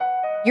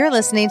You're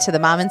listening to the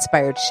Mom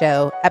Inspired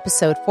Show,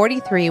 episode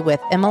 43 with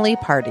Emily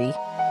Party.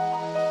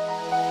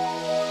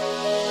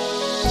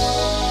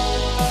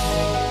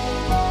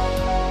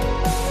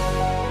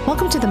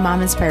 Welcome to the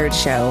Mom Inspired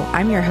Show.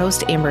 I'm your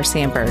host, Amber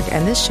Sandberg,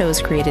 and this show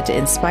is created to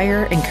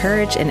inspire,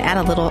 encourage, and add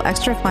a little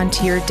extra fun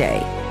to your day.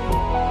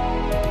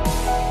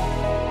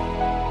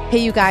 Hey,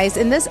 you guys,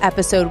 in this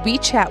episode, we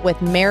chat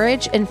with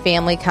marriage and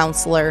family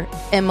counselor,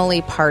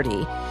 Emily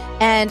Party.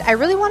 And I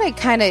really want to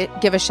kind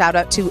of give a shout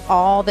out to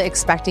all the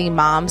expecting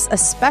moms,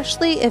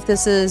 especially if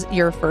this is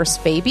your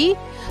first baby.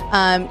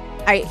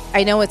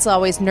 I know it's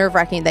always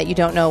nerve-wracking that you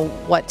don't know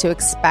what to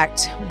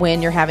expect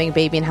when you're having a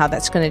baby and how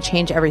that's going to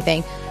change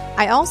everything.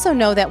 I also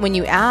know that when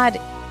you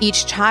add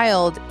each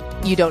child,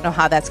 you don't know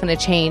how that's going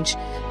to change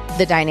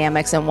the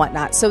dynamics and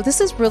whatnot. So this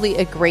is really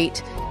a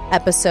great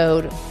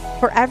episode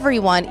for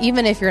everyone,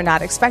 even if you're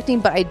not expecting.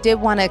 But I did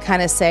want to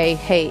kind of say,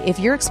 hey, if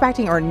you're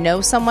expecting or know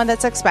someone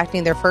that's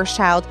expecting their first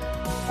child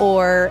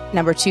or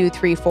number 2,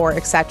 3, 4,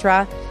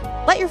 etc.,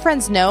 let your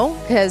friends know,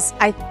 because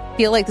I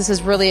feel like this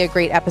is really a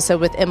great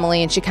episode with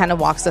Emily, and she kind of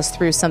walks us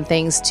through some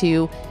things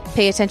to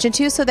pay attention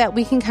to so that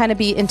we can kind of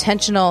be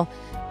intentional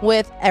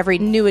with every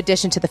new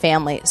addition to the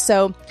family.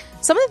 So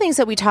some of the things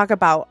that we talk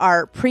about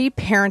are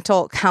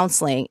pre-parental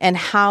counseling and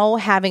how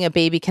having a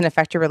baby can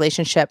affect your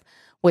relationship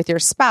with your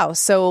spouse.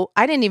 So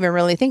I didn't even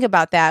really think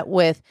about that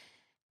with,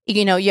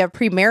 you have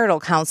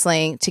premarital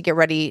counseling to get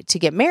ready to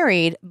get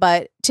married,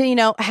 but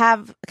to,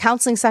 have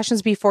counseling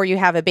sessions before you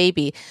have a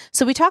baby.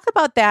 So we talk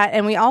about that.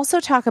 And we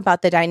also talk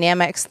about the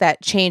dynamics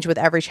that change with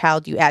every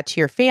child you add to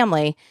your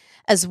family,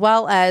 as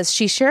well as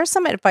she shares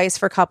some advice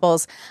for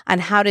couples on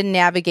how to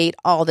navigate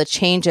all the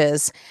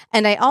changes.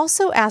 And I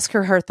also ask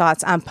her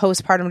thoughts on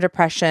postpartum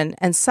depression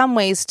and some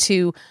ways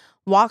to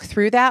walk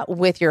through that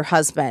with your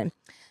husband.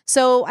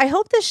 So I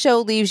hope this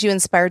show leaves you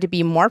inspired to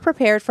be more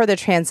prepared for the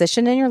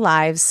transition in your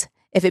lives,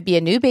 if it be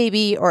a new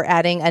baby or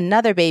adding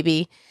another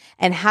baby,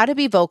 and how to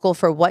be vocal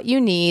for what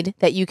you need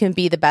that you can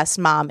be the best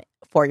mom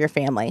for your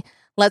family.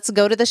 Let's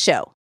go to the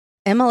show.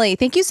 Emily,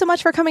 thank you so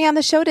much for coming on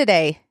the show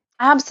today.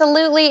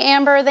 Absolutely,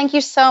 Amber. Thank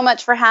you so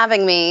much for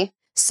having me.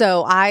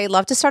 So I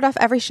love to start off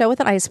every show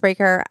with an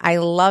icebreaker. I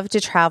love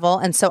to travel.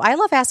 And so I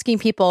love asking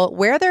people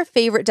where their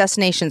favorite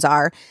destinations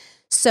are.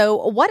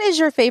 So what is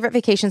your favorite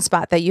vacation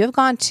spot that you have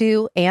gone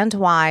to and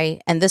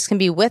why? And this can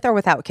be with or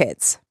without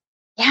kids.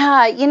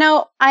 Yeah,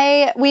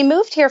 we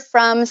moved here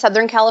from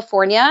Southern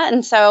California.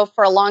 And so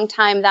for a long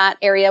time, that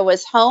area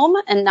was home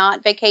and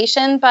not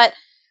vacation. But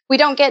we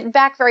don't get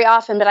back very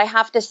often. But I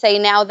have to say,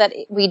 now that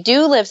we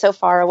do live so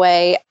far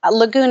away,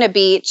 Laguna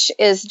Beach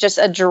is just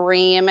a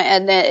dream.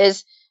 And it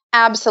is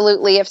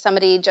absolutely, if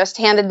somebody just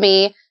handed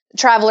me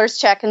traveler's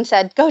check and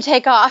said, go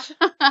take off,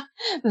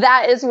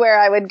 that is where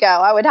I would go.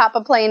 I would hop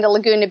a plane to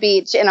Laguna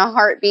Beach in a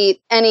heartbeat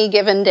any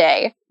given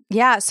day.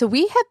 Yeah, so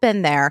we have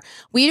been there.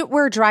 We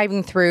were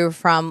driving through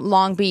from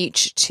Long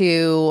Beach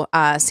to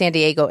San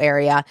Diego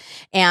area,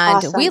 and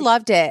Awesome. We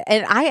loved it.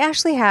 And I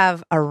actually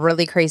have a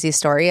really crazy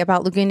story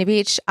about Laguna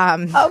Beach.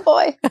 Oh,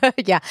 boy.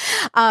 Yeah.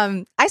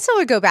 I still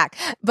would go back,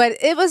 but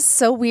it was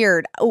so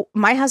weird.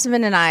 My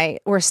husband and I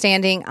were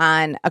standing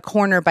on a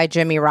corner by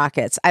Jimmy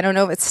Rockets. I don't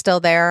know if it's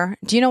still there.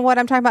 Do you know what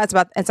I'm talking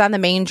about? It's on the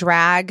main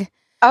drag.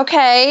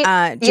 Okay.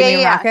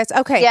 Jimmy Rockets.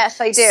 Okay.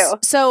 Yes, I do.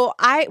 So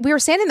we were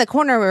standing in the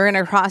corner. We were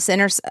going to cross the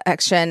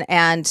intersection,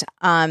 and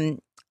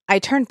I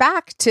turned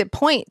back to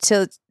point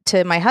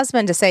to my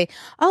husband to say,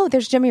 "Oh,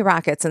 there's Jimmy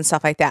Rockets" and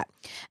stuff like that.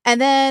 And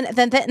then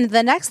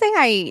the next thing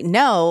I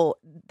know,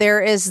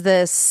 there is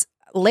this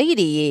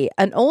lady,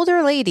 an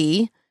older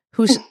lady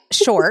who's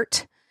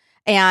short,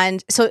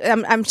 and so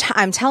I'm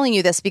telling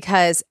you this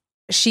because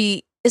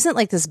she isn't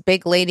like this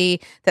big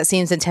lady that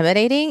seems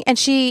intimidating, and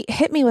she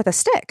hit me with a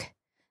stick.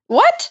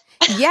 What?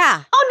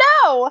 Yeah.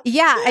 Oh, no.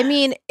 Yeah. I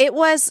mean, it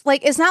was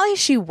like, it's not like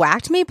she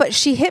whacked me, but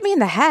she hit me in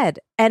the head.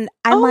 And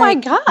I'm oh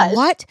like, my gosh.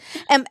 What?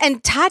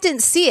 And Todd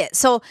didn't see it.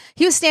 So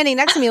he was standing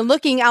next to me and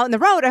looking out in the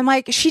road. I'm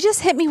like, she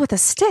just hit me with a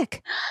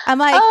stick. I'm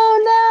like,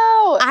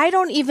 oh, no. I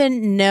don't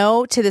even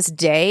know to this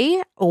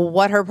day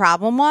what her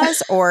problem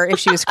was or if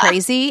she was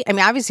crazy. I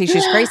mean, obviously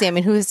she's crazy. I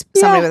mean, who's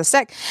somebody with a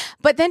stick?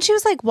 But then she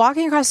was like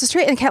walking across the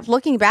street and kept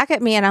looking back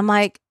at me. And I'm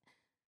like,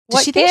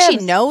 does she think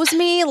she knows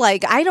me?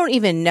 Like, I don't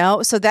even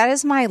know. So that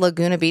is my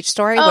Laguna Beach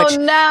story, which is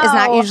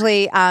not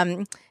usually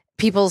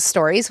people's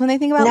stories when they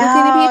think about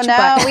Laguna Beach.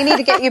 But we need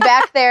to get you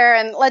back there,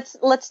 and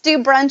let's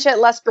do brunch at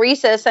Las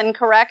Brisas and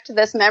correct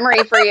this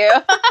memory for you.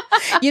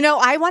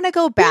 I want to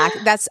go back.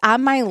 That's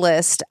on my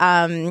list.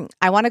 I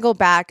want to go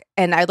back,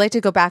 and I'd like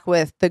to go back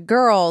with the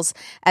girls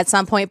at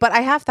some point. But I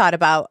have thought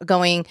about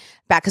going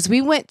back because we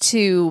went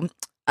to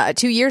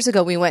 2 years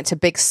ago, we went to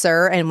Big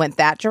Sur and went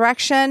that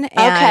direction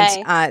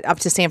and up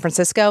to San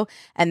Francisco.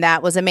 And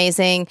that was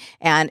amazing.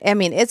 And I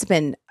mean, it's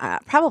been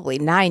probably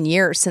 9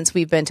 years since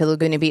we've been to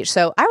Laguna Beach.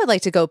 So I would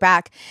like to go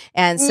back.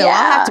 And so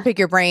I'll have to pick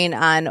your brain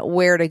on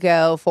where to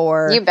go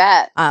for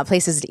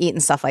places to eat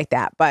and stuff like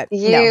that. But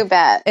you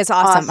bet. It's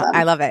awesome.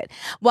 I love it.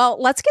 Well,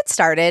 let's get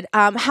started.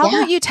 How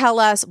about you tell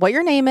us what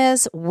your name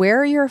is,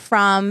 where you're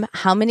from,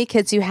 how many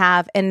kids you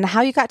have, and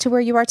how you got to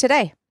where you are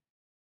today?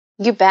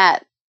 You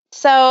bet.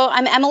 So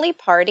I'm Emily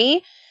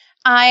Party.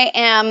 I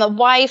am the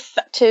wife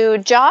to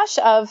Josh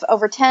of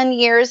over 10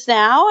 years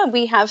now.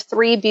 We have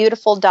 3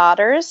 beautiful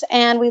daughters,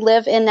 and we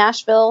live in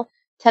Nashville,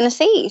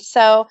 Tennessee.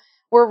 So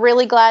we're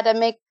really glad to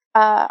make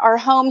our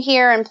home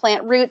here and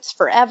plant roots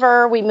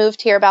forever. We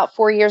moved here about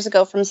 4 years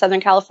ago from Southern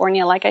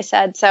California, like I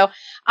said. So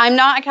I'm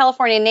not a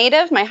California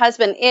native. My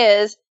husband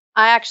is.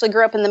 I actually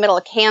grew up in the middle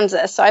of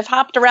Kansas. So I've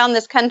hopped around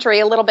this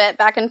country a little bit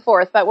back and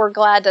forth, but we're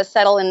glad to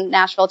settle in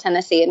Nashville,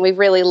 Tennessee, and we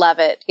really love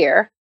it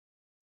here.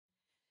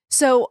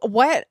 So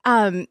what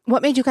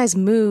made you guys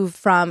move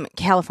from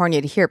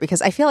California to here?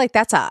 Because I feel like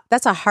that's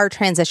a hard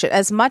transition.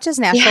 As much as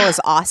Nashville is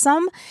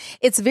awesome,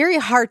 it's very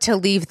hard to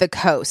leave the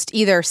coast,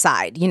 either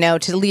side,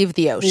 to leave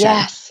the ocean.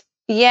 Yes.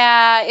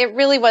 Yeah, it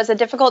really was a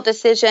difficult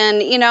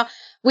decision.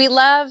 We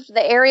love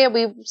the area.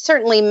 We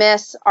certainly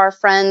miss our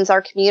friends,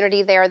 our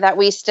community there that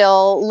we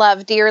still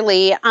love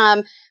dearly.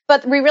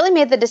 But we really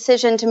made the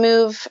decision to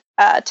move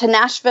to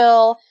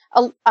Nashville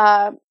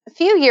a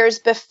few years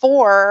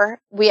before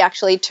we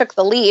actually took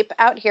the leap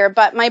out here.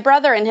 But my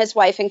brother and his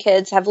wife and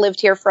kids have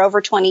lived here for over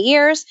 20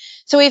 years.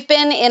 So we've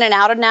been in and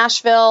out of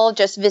Nashville,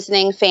 just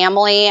visiting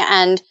family,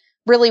 and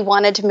really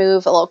wanted to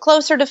move a little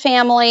closer to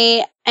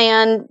family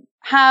and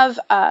have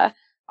a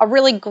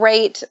really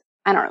great,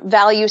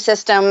 value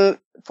system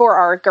for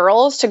our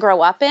girls to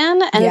grow up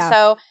in. And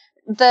so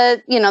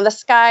the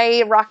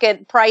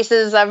skyrocket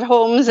prices of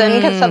homes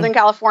in Southern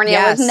California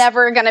was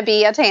never going to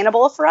be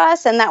attainable for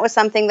us. And that was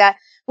something that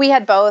we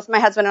had both, my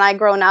husband and I,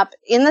 grown up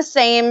in the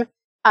same,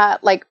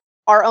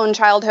 our own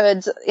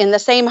childhoods in the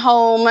same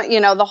home,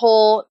 the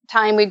whole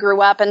time we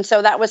grew up. And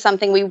so that was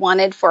something we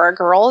wanted for our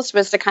girls,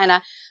 was to kind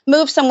of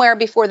move somewhere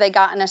before they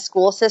got in a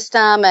school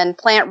system and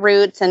plant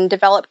roots and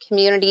develop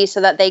community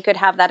so that they could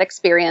have that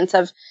experience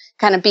of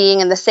kind of being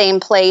in the same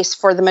place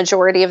for the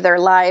majority of their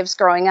lives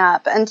growing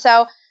up. And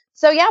so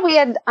we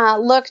had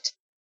looked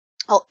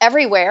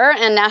everywhere,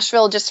 and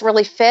Nashville just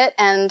really fit.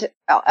 And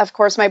of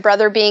course, my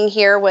brother being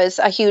here was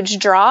a huge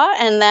draw.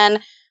 And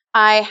then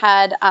I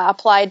had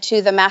applied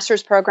to the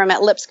master's program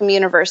at Lipscomb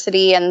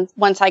University. And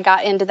once I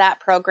got into that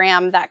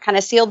program, that kind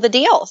of sealed the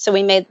deal. So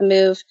we made the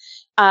move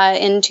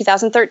in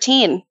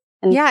 2013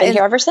 and been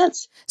here ever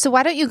since. So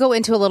why don't you go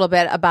into a little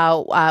bit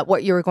about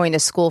what you were going to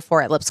school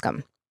for at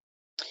Lipscomb?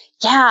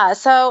 Yeah.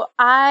 So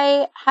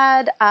I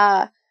had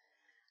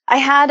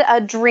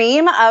a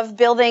dream of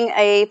building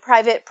a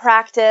private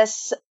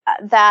practice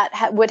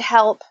that would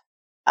help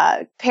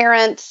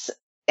parents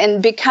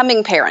in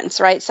becoming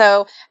parents, right?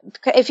 So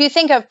if you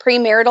think of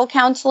premarital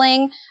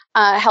counseling,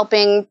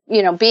 helping,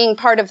 being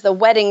part of the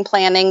wedding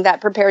planning that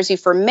prepares you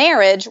for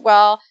marriage,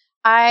 well,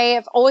 I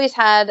have always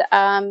had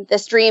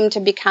this dream to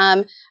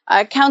become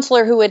a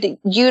counselor who would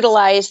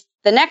utilize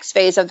the next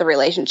phase of the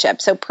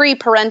relationship. So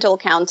pre-parental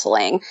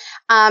counseling.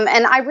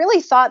 And I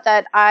really thought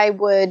that I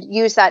would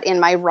use that in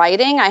my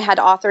writing. I had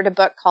authored a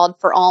book called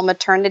For All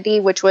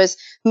Maternity, which was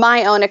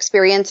my own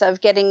experience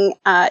of getting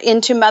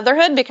into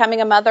motherhood,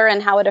 becoming a mother,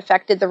 and how it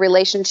affected the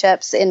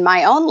relationships in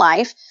my own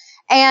life.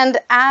 And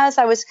as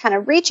I was kind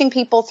of reaching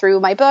people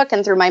through my book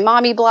and through my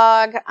mommy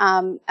blog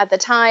at the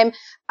time,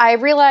 I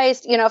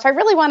realized, if I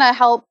really want to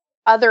help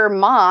other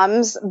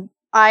moms,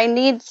 I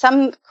need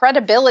some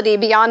credibility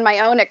beyond my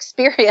own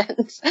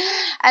experience.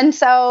 And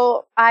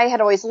so I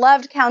had always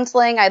loved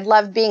counseling. I'd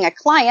loved being a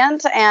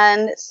client.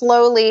 And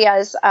slowly,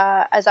 as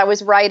I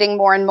was writing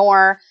more and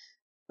more,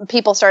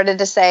 people started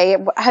to say,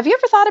 have you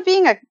ever thought of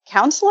being a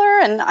counselor?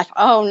 And I thought,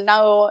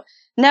 oh,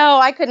 no,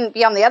 I couldn't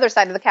be on the other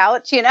side of the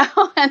couch,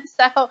 And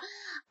so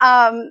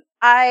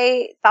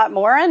I thought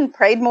more and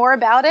prayed more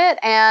about it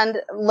and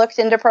looked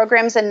into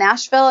programs in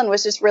Nashville and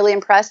was just really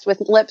impressed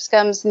with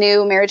Lipscomb's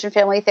new marriage and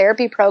family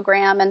therapy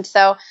program. And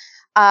so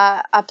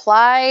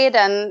applied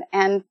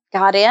and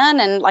got in.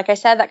 And like I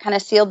said, that kind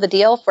of sealed the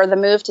deal for the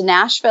move to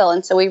Nashville.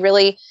 And so we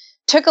really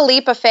took a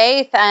leap of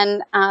faith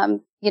and,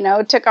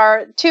 took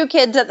our 2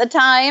 kids at the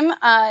time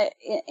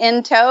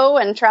in tow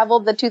and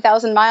traveled the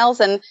 2,000 miles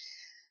and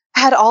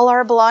had all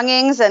our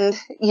belongings and,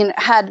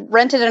 had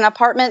rented an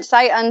apartment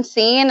sight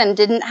unseen and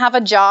didn't have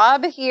a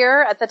job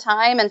here at the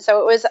time. And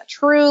so it was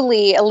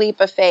truly a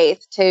leap of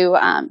faith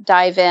to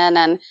dive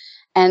in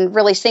and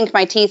really sink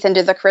my teeth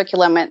into the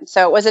curriculum. And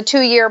so it was a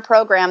 2-year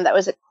program that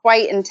was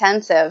quite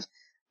intensive.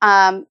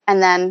 And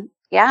then,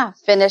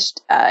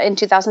 finished in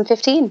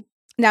 2015.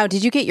 Now,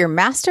 did you get your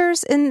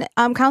master's in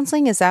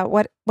counseling? Is that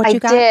what you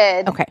got? I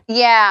did. Okay.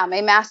 Yeah,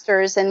 my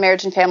master's in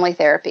marriage and family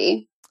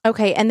therapy.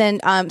 Okay. And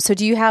then, so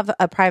do you have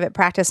a private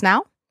practice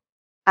now?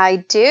 I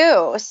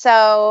do.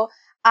 So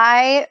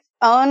I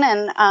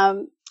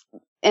own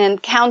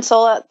and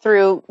counsel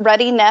through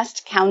Ready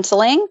Nest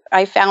Counseling.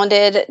 I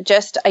founded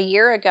just a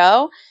year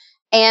ago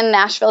in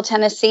Nashville,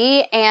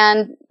 Tennessee.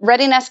 And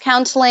Ready Nest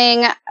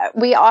Counseling,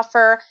 we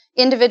offer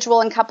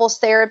individual and couples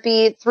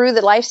therapy through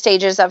the life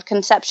stages of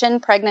conception,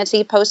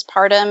 pregnancy,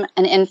 postpartum,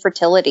 and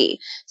infertility.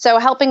 So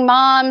helping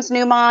moms,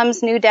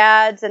 new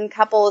dads, and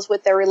couples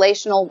with their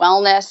relational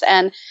wellness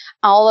and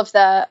all of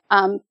the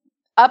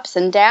ups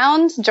and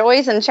downs,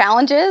 joys and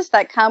challenges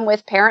that come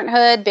with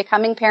parenthood,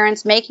 becoming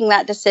parents, making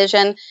that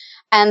decision,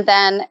 And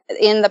then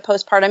in the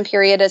postpartum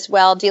period as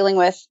well, dealing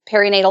with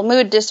perinatal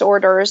mood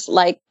disorders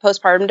like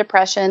postpartum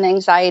depression,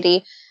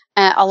 anxiety,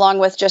 along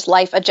with just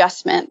life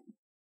adjustment.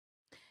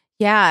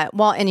 Yeah.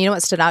 Well, and you know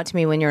what stood out to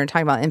me when you were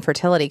talking about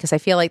infertility, because I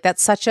feel like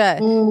that's such a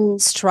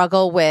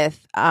struggle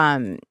with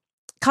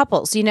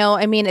couples.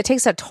 I mean, it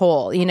takes a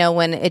toll,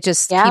 when it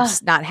just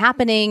keeps not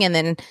happening, and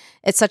then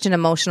it's such an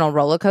emotional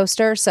roller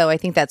coaster. So I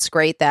think that's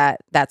great that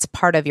that's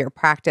part of your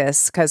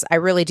practice, because I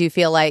really do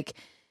feel like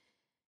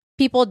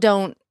people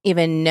don't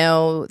even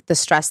know the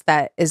stress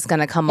that is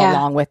going to come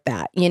along with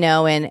that,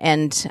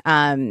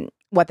 and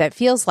what that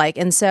feels like.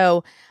 And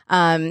so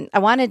I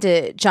wanted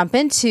to jump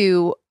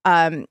into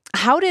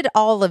how did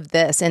all of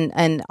this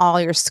and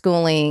all your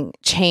schooling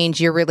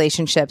change your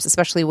relationships,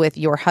 especially with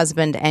your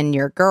husband and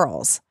your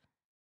girls?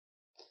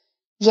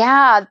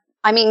 Yeah.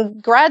 I mean,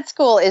 grad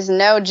school is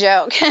no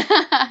joke.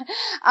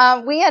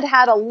 We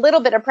had a little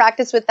bit of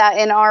practice with that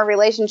in our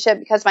relationship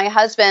because my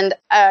husband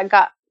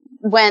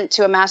went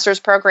to a master's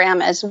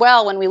program as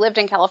well when we lived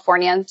in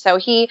California. And so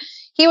he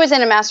was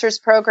in a master's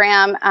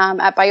program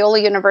at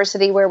Biola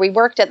University where we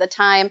worked at the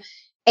time,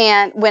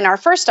 and when our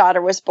first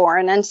daughter was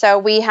born. And so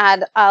we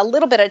had a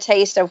little bit of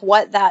taste of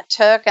what that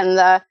took and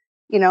the,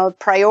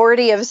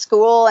 priority of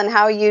school and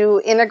how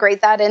you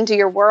integrate that into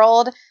your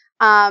world.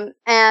 And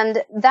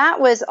that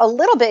was a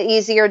little bit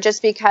easier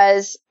just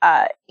because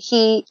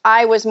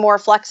I was more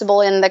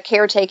flexible in the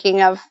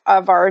caretaking of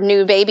our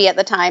new baby at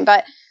the time.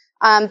 But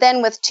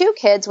then with 2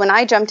 kids, when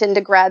I jumped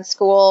into grad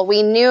school,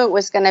 we knew it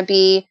was going to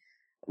be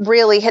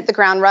really hit the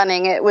ground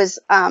running. It was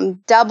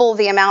double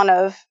the amount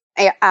of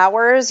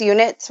hours,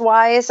 units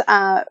wise,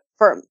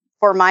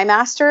 for my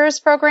master's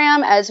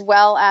program, as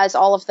well as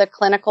all of the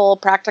clinical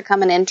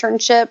practicum and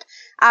internship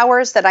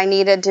hours that I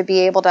needed to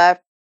be able to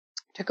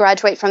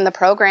graduate from the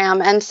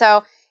program. And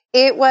so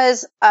it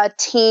was a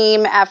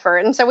team effort.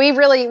 And so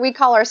we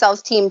call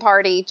ourselves Team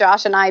Party,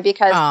 Josh and I,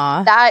 because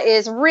that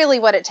is really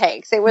what it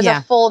takes. It was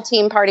a full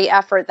team party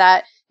effort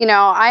that,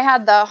 I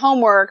had the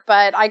homework,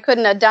 but I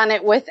couldn't have done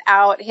it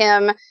without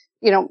him,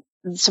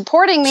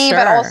 supporting me,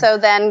 but also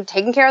then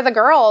taking care of the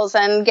girls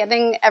and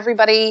getting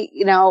everybody,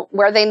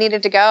 where they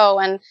needed to go.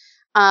 And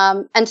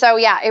so,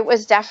 it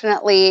was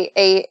definitely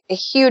a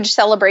huge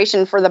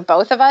celebration for the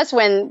both of us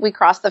when we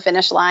crossed the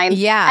finish line.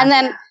 Yeah. And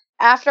then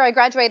after I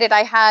graduated,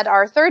 I had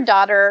our third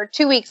daughter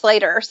 2 weeks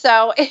later.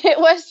 So it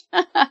was,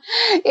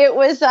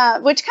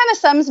 which kind of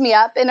sums me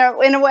up in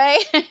a way,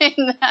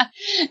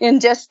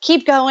 and just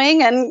keep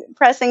going and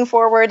pressing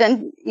forward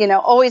and,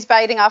 always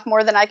biting off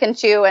more than I can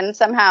chew and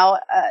somehow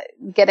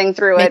getting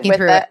through it with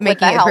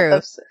the help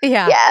of.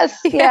 Yeah. Yes.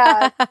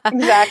 Yeah,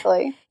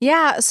 exactly.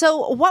 Yeah.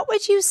 So what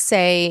would you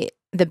say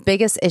the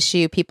biggest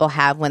issue people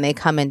have when they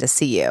come in to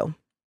see you?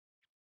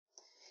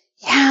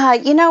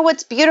 Yeah,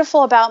 what's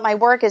beautiful about my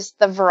work is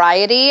the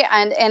variety.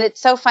 And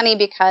it's so funny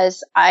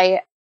because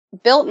I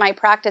built my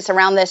practice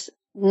around this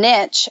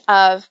niche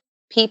of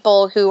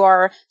people who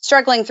are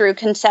struggling through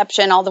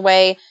conception all the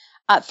way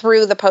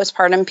through the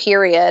postpartum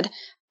period.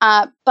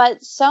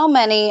 But so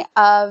many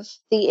of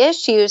the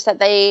issues that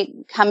they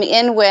come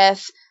in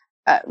with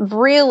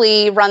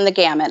really run the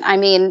gamut. I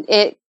mean,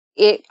 it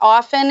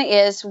often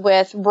is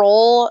with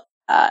role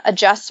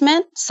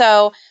adjustment.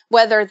 So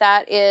whether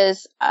that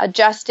is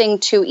adjusting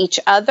to each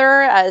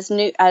other as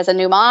a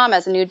new mom,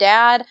 as a new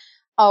dad,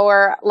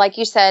 or like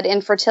you said,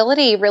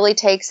 infertility really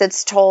takes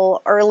its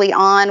toll early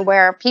on,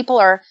 where people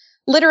are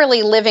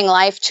literally living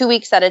life 2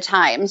 weeks at a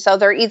time. So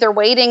they're either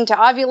waiting to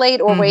ovulate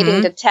or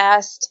waiting to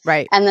test.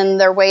 Right. And then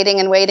they're waiting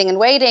and waiting and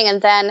waiting.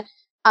 And then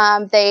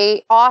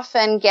they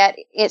often get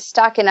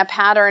stuck in a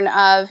pattern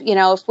of,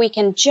 if we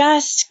can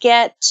just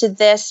get to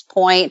this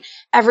point,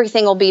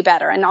 everything will be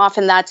better. And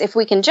often that's if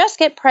we can just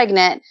get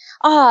pregnant,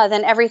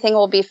 then everything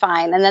will be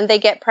fine. And then they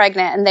get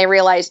pregnant and they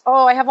realize,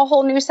 I have a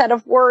whole new set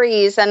of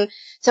worries. And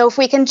so if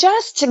we can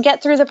just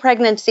get through the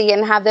pregnancy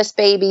and have this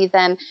baby,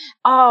 then,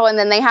 and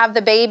then they have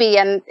the baby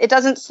and it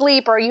doesn't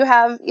sleep, or you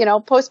have,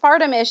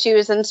 postpartum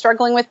issues and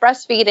struggling with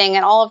breastfeeding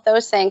and all of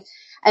those things.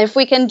 And if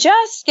we can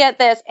just get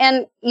this,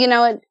 and,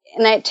 and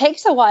it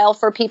takes a while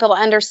for people to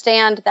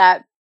understand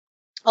that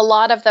a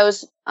lot of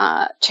those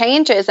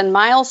changes and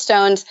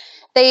milestones,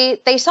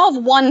 they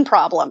solve one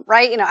problem,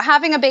 right?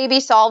 Having a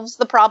baby solves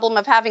the problem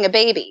of having a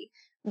baby.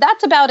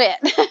 That's about it.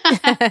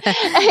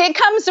 It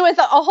comes with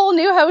a whole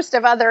new host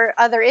of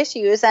other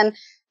issues.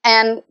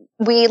 And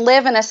we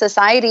live in a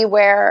society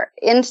where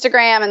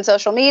Instagram and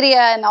social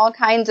media and all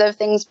kinds of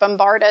things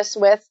bombard us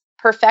with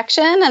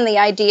perfection and the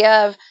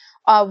idea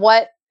of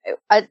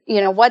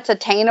what's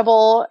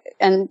attainable,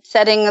 and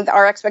setting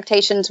our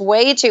expectations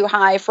way too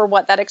high for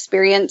what that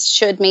experience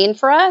should mean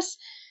for us.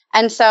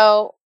 And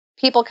so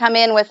people come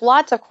in with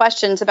lots of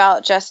questions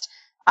about just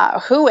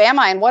who am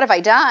I and what have I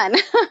done,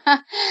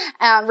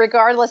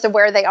 regardless of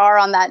where they are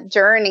on that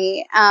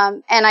journey.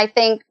 And I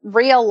think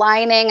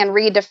realigning and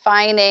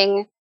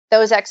redefining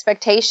those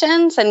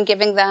expectations and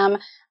giving them,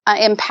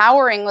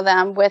 empowering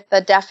them with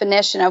the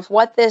definition of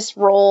what this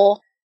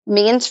role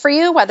means for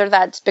you, whether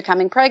that's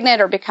becoming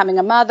pregnant or becoming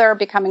a mother,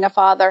 becoming a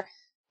father,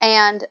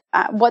 and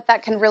what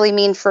that can really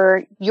mean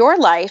for your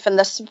life and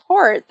the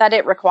support that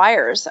it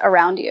requires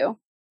around you.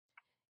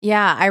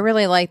 Yeah, I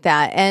really like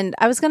that. And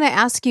I was going to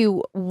ask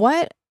you,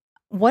 what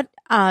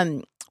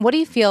do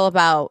you feel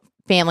about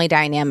family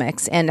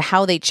dynamics and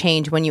how they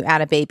change when you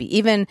add a baby?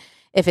 Even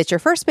if it's your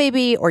first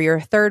baby or your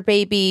third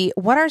baby,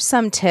 what are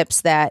some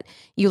tips that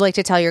you like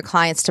to tell your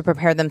clients to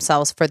prepare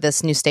themselves for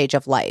this new stage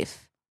of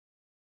life?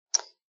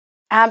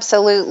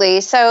 Absolutely.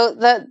 So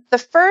the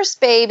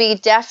first baby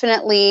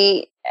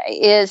definitely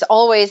is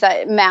always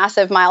a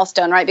massive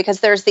milestone, right? Because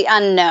there's the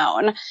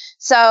unknown.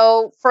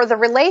 So for the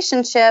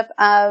relationship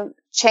of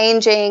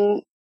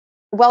changing,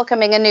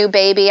 welcoming a new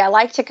baby, I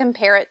like to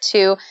compare it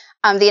to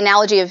the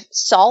analogy of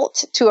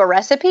salt to a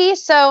recipe.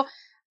 So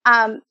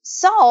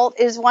salt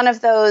is one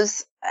of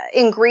those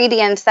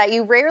ingredients that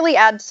you rarely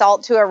add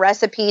salt to a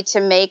recipe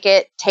to make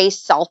it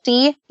taste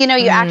salty. You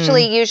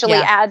actually usually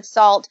add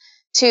salt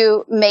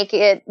to make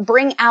it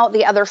bring out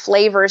the other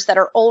flavors that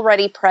are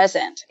already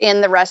present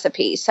in the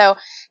recipe. So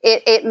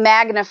it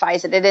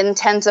magnifies it. It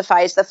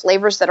intensifies the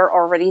flavors that are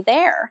already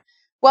there.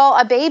 Well,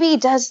 a baby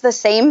does the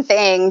same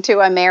thing to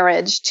a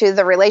marriage, to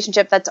the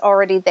relationship that's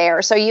already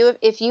there. So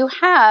if you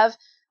have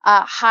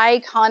a high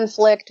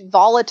conflict,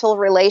 volatile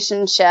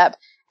relationship,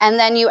 and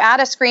then you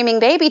add a screaming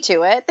baby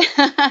to it,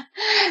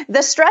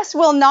 the stress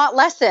will not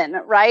lessen,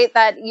 right?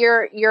 That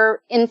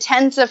you're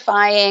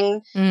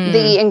intensifying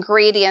the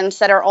ingredients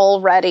that are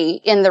already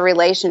in the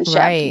relationship.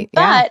 Right.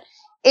 But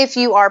if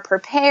you are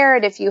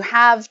prepared, if you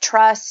have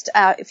trust,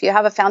 if you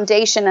have a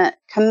foundation, a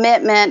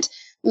commitment,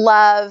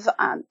 love,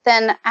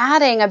 then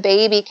adding a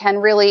baby can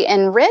really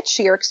enrich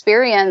your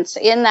experience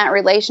in that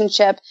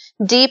relationship,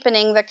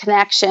 deepening the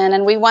connection.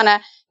 And we want to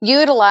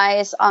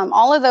utilize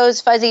all of those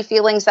fuzzy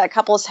feelings that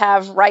couples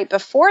have right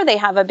before they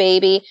have a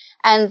baby,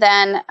 and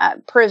then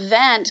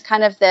prevent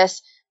kind of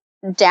this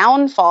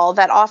downfall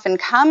that often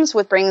comes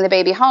with bringing the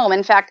baby home.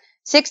 In fact,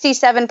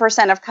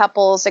 67% of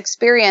couples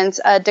experience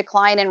a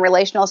decline in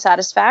relational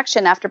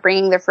satisfaction after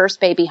bringing their first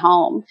baby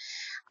home.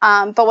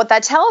 But what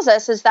that tells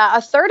us is that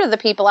a third of the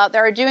people out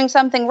there are doing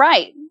something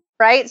right?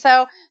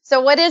 So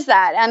what is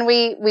that? And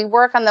we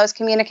work on those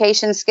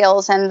communication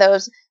skills and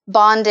those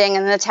bonding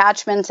and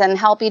attachments and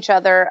help each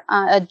other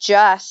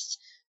adjust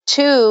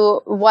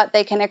to what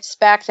they can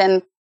expect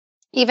and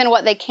even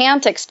what they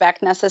can't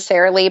expect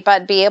necessarily,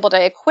 but be able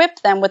to equip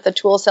them with the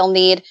tools they'll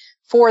need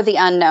for the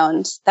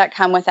unknowns that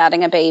come with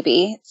adding a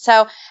baby.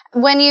 So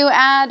when you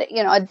add,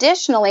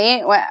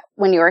 additionally,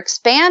 when you're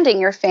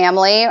expanding your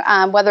family,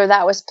 whether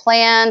that was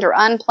planned or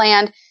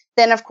unplanned,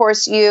 then of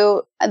course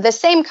the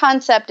same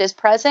concept is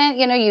present.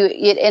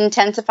 It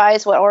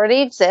intensifies what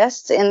already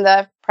exists in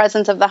the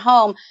presence of the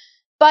home,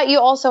 but you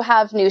also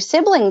have new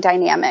sibling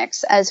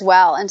dynamics as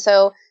well. And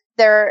so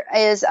there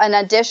is an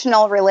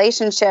additional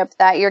relationship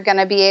that you're going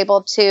to be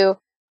able to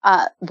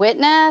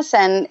witness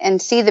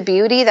and see the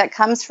beauty that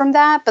comes from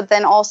that. But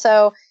then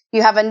also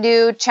you have a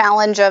new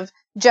challenge of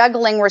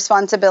juggling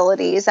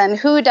responsibilities and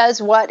who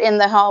does what in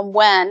the home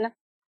when,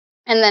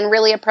 and then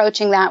really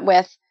approaching that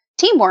with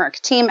teamwork,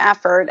 team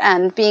effort,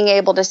 and being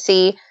able to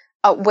see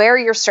where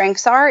your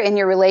strengths are in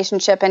your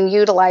relationship and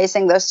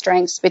utilizing those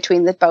strengths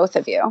between the both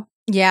of you.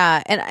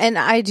 Yeah. And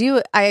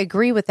I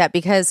agree with that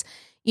because,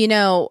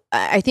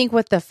 I think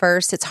with the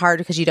first, it's hard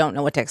because you don't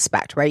know what to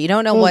expect, right? You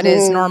don't know what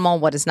is normal,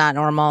 what is not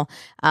normal.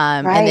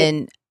 Right. And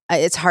then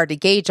it's hard to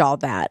gauge all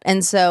that.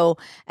 And so,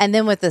 and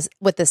then with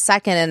the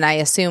second, and I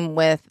assume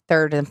with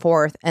third and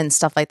fourth and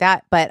stuff like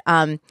that, but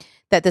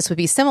that this would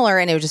be similar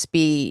and it would just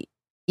be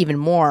even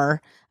more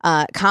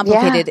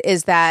complicated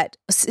is that,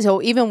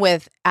 so even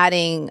with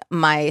adding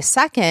my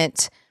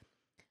second,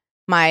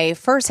 my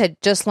first had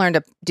just learned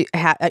to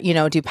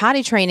do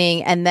potty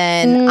training. And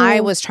then I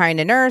was trying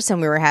to nurse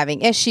and we were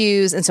having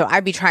issues. And so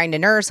I'd be trying to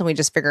nurse and we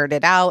just figured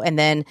it out. And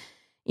then,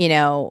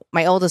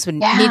 my oldest would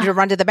need to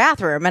run to the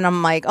bathroom. And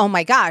I'm like, oh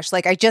my gosh,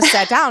 like I just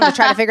sat down to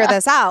try to figure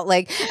this out.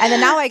 Like, and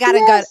then now I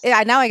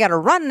gotta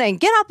run and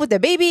get up with the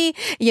baby,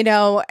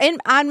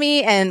 on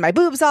me and my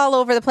boobs all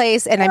over the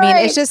place. And I mean,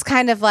 it's just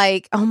kind of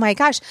like, oh my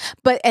gosh.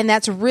 And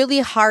that's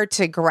really hard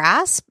to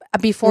grasp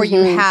before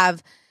you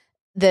have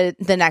the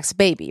next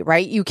baby,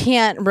 right? You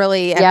can't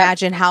really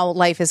imagine how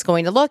life is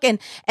going to look. And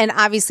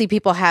obviously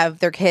people have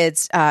their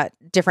kids,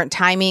 different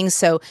timings.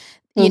 So,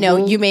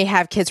 you may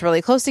have kids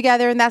really close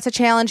together and that's a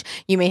challenge.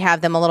 You may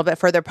have them a little bit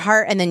further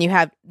apart and then you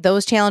have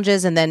those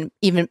challenges and then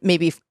even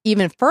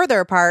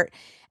further apart.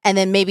 And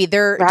then maybe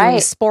they're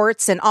doing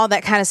sports and all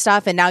that kind of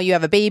stuff. And now you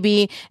have a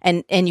baby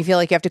and you feel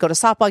like you have to go to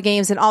softball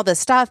games and all this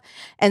stuff.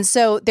 And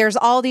so there's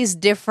all these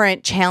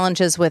different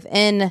challenges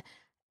within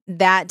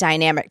that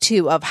dynamic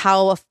too of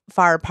how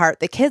far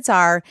apart the kids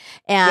are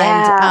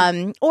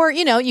and or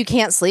you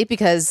can't sleep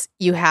because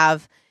you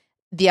have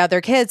the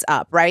other kids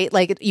up, right?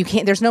 Like you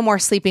can't, there's no more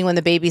sleeping when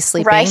the baby's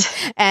sleeping.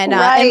 Right. And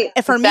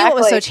for me, it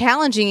was so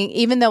challenging,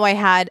 even though I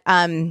had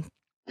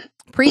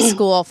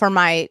preschool for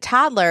my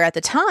toddler at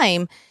the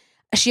time,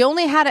 she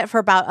only had it for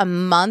about a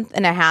month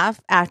and a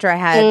half after I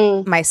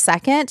had my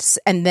second.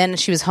 And then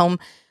she was home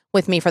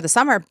with me for the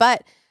summer.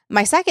 But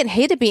my second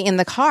hated being in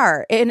the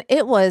car. And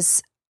it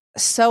was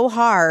so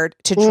hard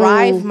to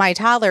drive my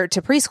toddler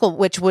to preschool,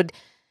 which would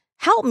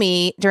help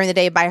me during the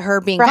day by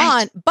her being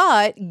gone,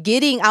 but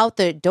getting out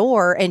the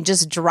door and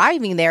just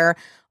driving there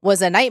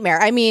was a nightmare.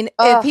 I mean,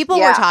 if people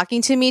were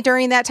talking to me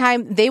during that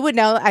time, they would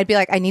know. I'd be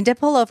like, I need to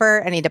pull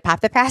over. I need to pop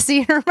the passy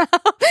in her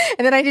mouth.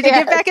 And then I need to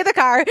get back in the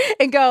car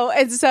and go.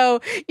 And so,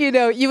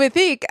 you would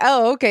think,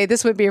 oh, okay,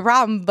 this would be a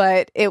problem,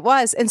 but it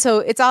was. And so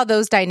it's all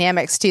those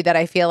dynamics too that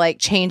I feel like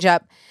change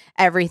up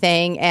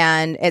everything.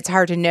 And it's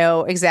hard to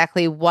know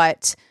exactly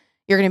what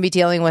you're going to be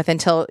dealing with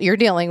until you're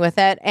dealing with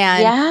it.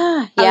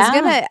 And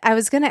I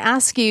was gonna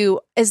ask you,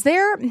 is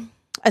there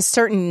a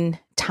certain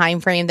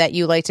time frame that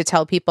you like to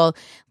tell people,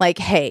 like,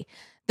 hey,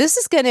 this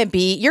is going to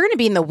be, you're going to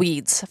be in the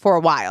weeds for a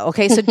while.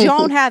 Okay. So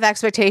don't have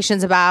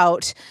expectations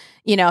about,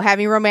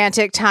 having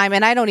romantic time.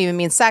 And I don't even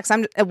mean sex.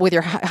 I'm with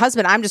your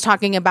husband. I'm just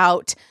talking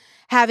about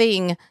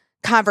having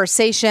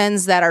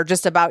conversations that are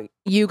just about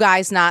you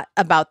guys, not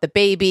about the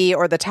baby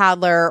or the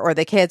toddler or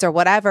the kids or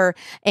whatever.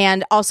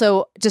 And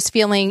also just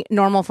feeling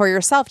normal for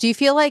yourself. Do you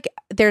feel like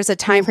there's a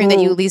time frame that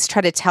you at least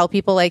try to tell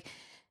people, like,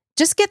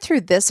 just get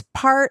through this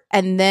part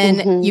and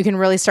then you can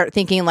really start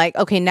thinking like,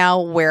 okay,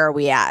 now where are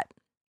we at?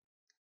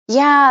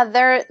 Yeah,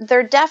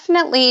 there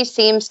definitely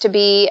seems to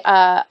be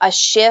a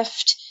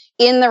shift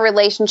in the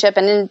relationship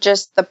and in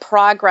just the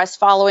progress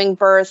following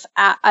birth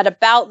at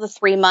about the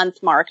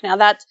 3-month mark. Now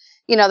that's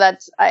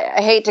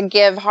I hate to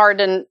give hard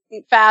and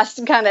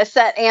fast kind of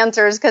set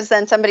answers, because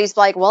then somebody's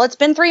like, well, it's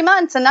been 3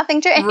 months and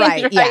nothing changed.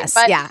 Right. Yes.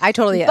 Yeah. I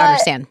totally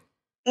understand.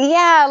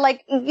 Yeah.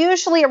 Like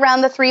usually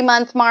around the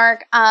 3-month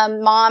mark,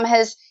 mom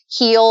has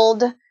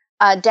healed.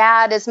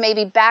 Dad is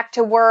maybe back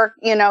to work,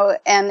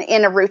 and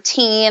in a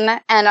routine,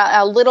 and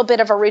a little bit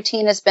of a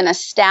routine has been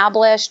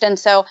established. And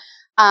so,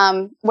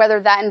 whether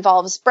that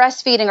involves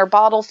breastfeeding or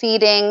bottle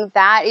feeding,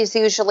 that is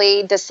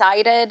usually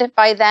decided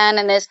by then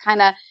and is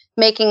kind of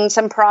making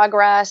some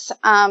progress.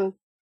 And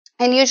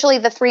usually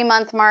the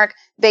 3-month mark,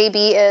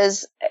 baby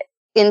is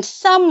in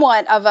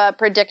somewhat of a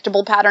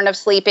predictable pattern of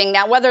sleeping.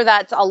 Now, whether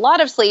that's a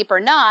lot of sleep or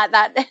not,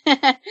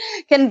 that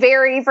can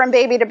vary from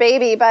baby to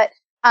baby, but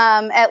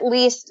at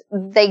least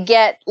they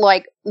get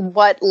like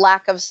what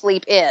lack of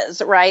sleep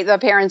is, right? The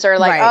parents are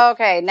like, oh,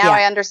 okay, now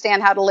I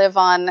understand how to live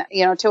on,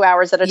 2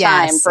 hours at a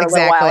time for a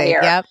little while here.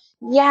 Yep.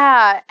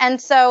 Yeah. And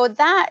so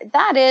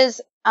that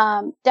is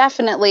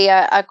definitely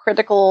a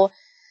critical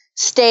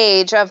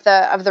stage of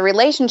the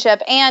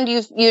relationship. And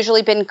you've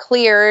usually been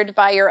cleared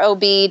by your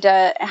OB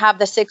to have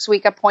the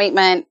 6-week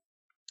appointment.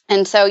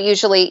 And so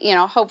usually,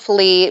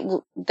 hopefully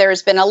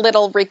there's been a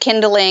little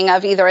rekindling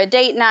of either a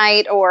date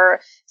night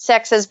or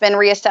sex has been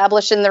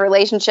reestablished in the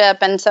relationship.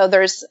 And so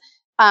there's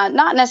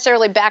not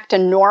necessarily back to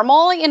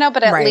normal,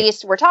 but at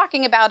least we're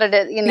talking about it,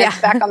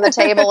 it's back on the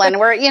table and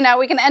we're,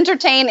 we can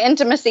entertain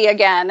intimacy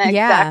again.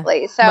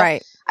 Exactly. So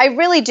I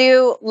really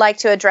do like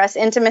to address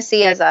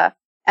intimacy as a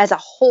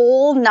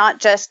whole, not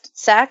just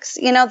sex,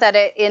 that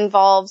it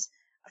involves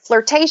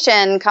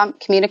flirtation,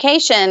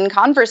 communication,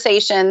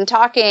 conversation,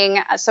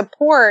 talking,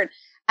 support,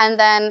 and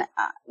then,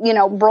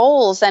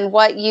 roles and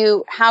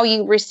how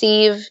you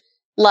receive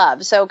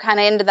love. So kind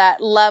of into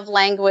that love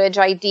language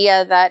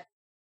idea that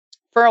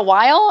for a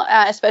while,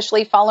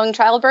 especially following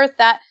childbirth,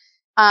 that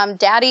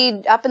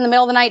daddy up in the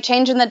middle of the night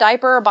changing the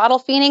diaper or bottle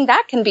feeding,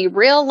 that can be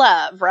real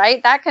love,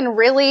 right? That can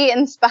really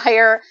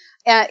inspire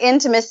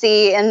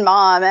intimacy in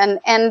mom,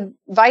 and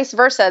vice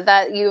versa,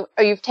 that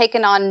you've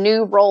taken on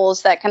new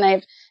roles that kind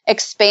of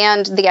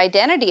expand the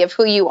identity of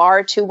who you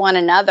are to one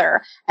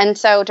another. And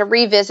so to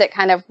revisit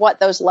kind of what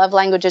those love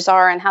languages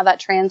are and how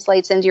that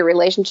translates into your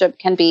relationship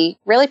can be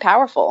really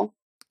powerful.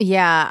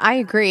 Yeah, I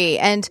agree.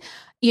 And,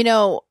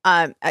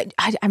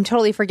 I'm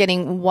totally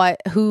forgetting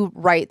who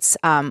writes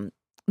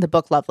the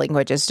book Love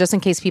Languages, just in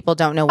case people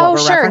don't know what we're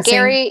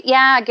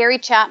referencing. Gary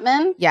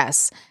Chapman.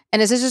 Yes.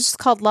 And is it just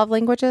called Love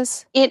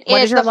Languages?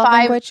 What is your love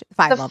language?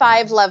 The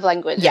 5 love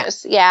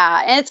languages.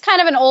 Yeah. And it's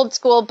kind of an old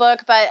school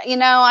book, but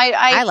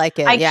I like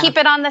it. I keep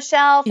it on the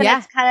shelf,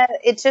 and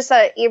it's just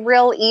a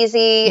real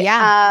easy,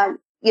 kind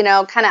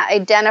of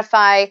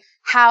identify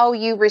how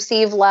you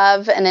receive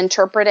love and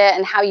interpret it,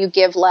 and how you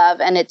give love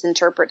and it's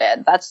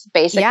interpreted. That's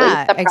basically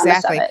the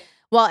premise of it.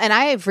 Well, and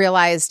I've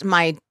realized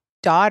my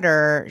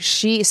daughter,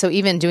 so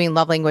even doing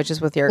love languages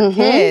with your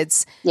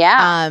kids,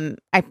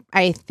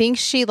 I think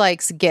she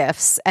likes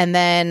gifts and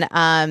then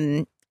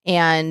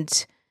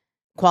and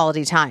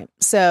quality time.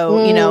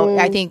 So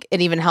I think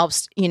it even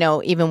helps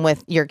even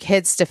with your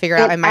kids to figure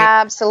out. It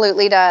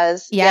absolutely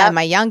does. Yeah,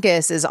 my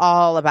youngest is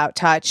all about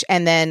touch,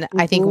 and then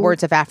I think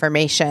words of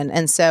affirmation,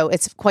 and so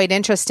it's quite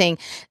interesting.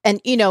 And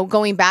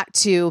going back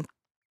to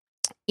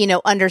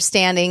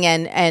understanding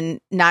and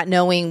not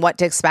knowing what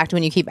to expect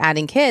when you keep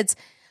adding kids.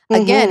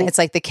 Again, it's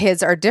like the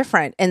kids are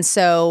different. And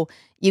so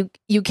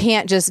you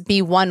can't just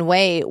be one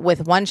way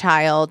with one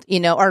child,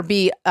 or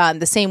be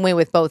the same way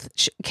with both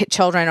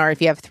children, or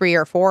if you have 3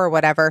 or 4 or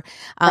whatever,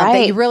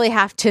 that you really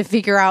have to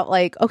figure out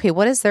like, okay,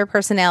 what is their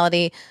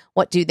personality?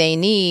 What do they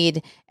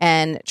need?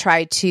 And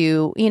try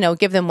to,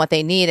 give them what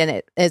they need.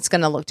 And it's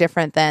going to look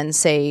different than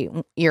say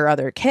your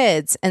other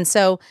kids. And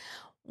so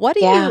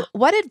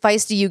what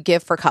advice do you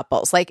give for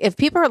couples? Like if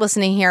people are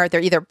listening here,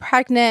 they're either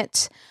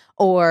pregnant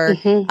or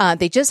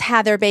they just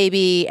had their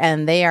baby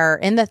and they are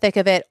in the thick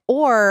of it,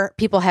 or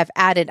people have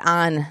added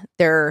on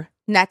their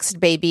next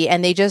baby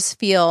and they just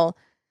feel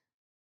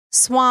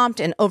swamped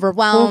and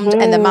overwhelmed,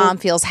 and the mom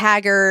feels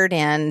haggard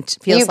and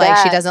feels like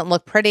she doesn't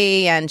look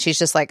pretty, and she's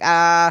just like,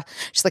 I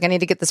need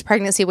to get this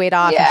pregnancy weight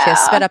off, and she has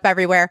spit up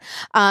everywhere.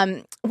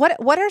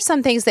 What are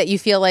some things that you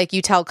feel like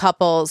you tell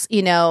couples,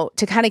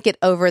 to kind of get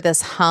over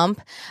this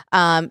hump,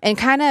 and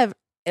kind of,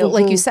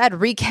 like you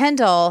said,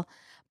 rekindle,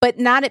 but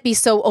not it be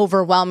so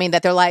overwhelming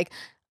that they're like,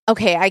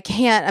 okay, I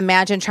can't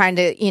imagine trying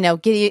to,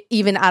 get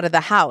even out of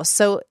the house.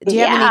 So do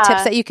you have any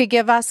tips that you could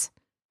give us?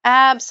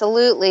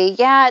 Absolutely.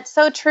 Yeah, it's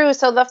so true.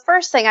 So the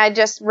first thing I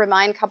just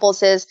remind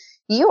couples is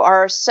you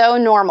are so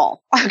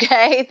normal,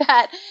 okay,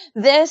 that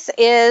this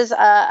is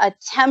a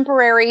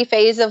temporary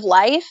phase of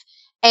life.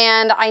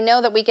 And I know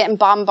that we get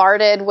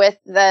bombarded with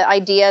the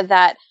idea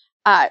that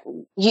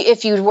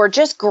if you were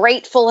just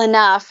grateful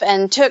enough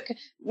and took,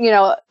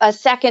 a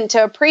second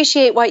to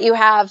appreciate what you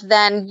have,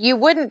 then you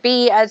wouldn't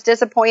be as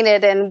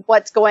disappointed in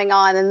what's going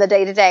on in the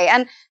day to day.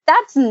 And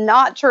that's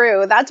not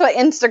true. That's what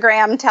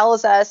Instagram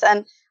tells us.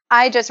 And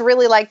I just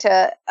really like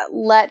to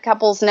let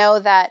couples know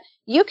that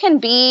you can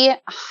be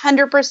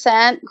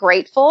 100%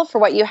 grateful for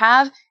what you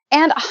have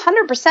and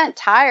 100%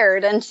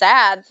 tired and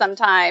sad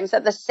sometimes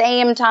at the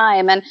same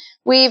time. And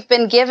we've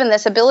been given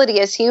this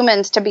ability as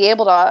humans to be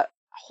able to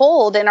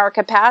hold in our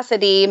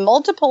capacity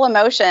multiple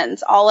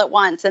emotions all at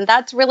once. And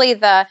that's really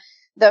the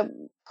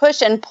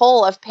push and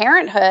pull of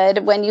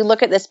parenthood when you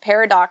look at this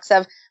paradox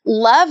of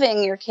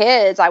loving your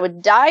kids. I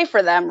would die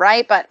for them,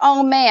 right? But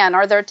oh man,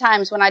 are there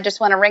times when I just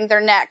want to wring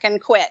their neck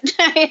and quit?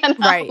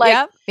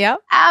 Right. Yep.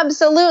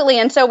 Absolutely.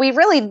 And so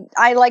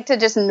I like to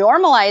just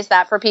normalize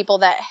that for people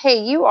that,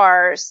 hey, you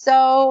are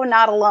so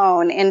not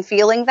alone in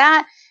feeling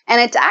that.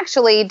 And it's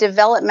actually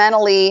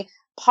developmentally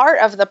part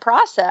of the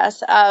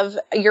process of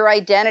your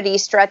identity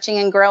stretching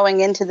and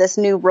growing into this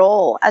new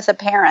role as a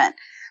parent.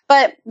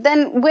 But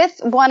then with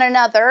one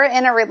another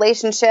in a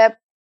relationship,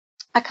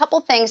 a couple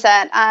things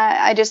that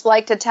I just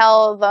like to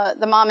tell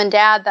the mom and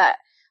dad that,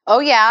 oh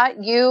yeah,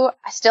 you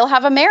still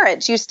have a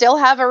marriage. You still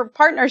have a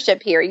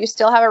partnership here. You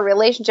still have a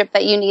relationship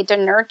that you need to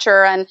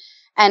nurture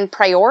and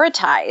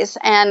prioritize.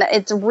 And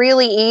it's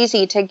really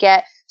easy to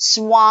get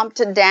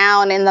swamped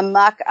down in the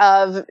muck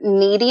of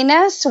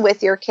neediness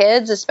with your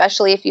kids,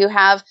 especially if you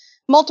have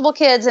multiple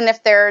kids and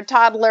if they're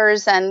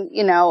toddlers and,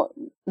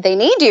 they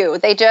need you.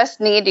 They just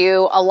need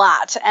you a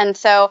lot. And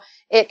so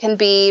it can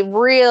be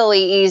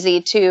really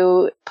easy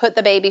to put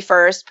the baby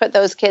first, put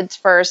those kids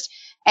first.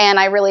 And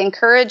I really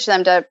encourage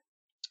them to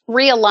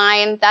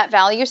realign that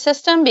value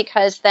system,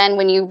 because then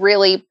when you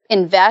really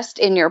invest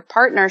in your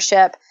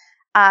partnership,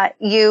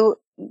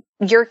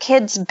 your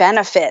kids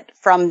benefit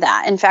from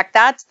that. In fact,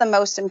 that's the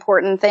most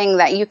important thing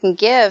that you can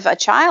give a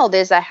child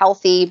is a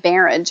healthy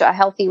marriage, a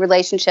healthy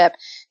relationship,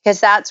 because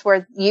that's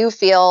where you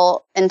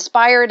feel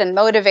inspired and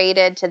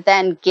motivated to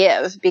then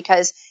give,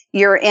 because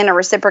you're in a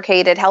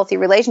reciprocated, healthy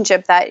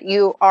relationship that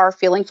you are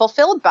feeling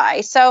fulfilled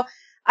by. So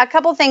a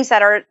couple things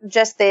that are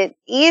just the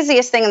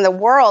easiest thing in the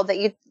world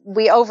that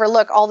we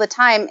overlook all the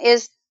time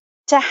is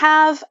to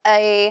have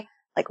a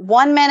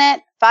 1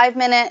 minute, 5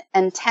 minute,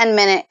 and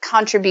 10-minute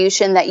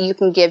contribution that you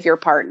can give your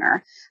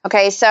partner.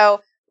 Okay.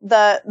 So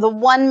the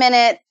 1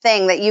 minute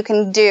thing that you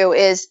can do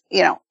is,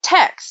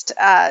 text,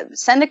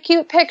 send a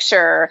cute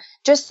picture,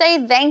 just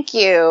say thank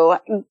you,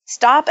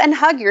 stop and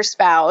hug your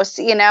spouse,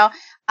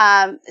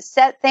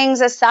 set things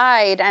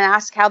aside and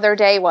ask how their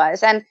day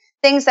was, and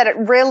things that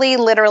really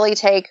literally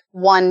take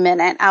 1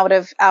 minute out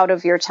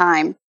of your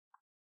time.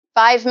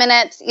 5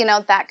 minutes,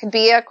 that could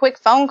be a quick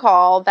phone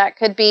call. That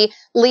could be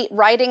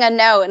writing a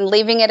note and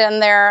leaving it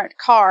in their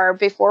car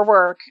before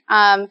work.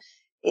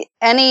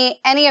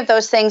 Any of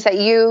those things that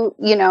you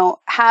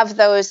have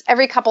those,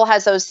 every couple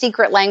has those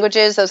secret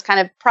languages, those kind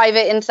of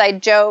private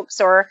inside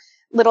jokes or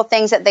little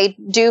things that they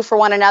do for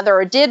one another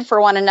or did for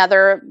one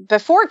another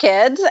before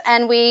kids.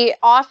 And we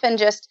often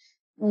just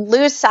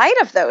lose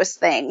sight of those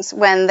things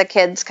when the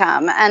kids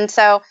come. And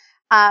so,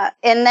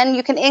 and then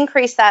you can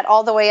increase that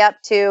all the way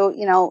up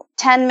to,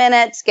 10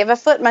 minutes, give a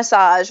foot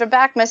massage, a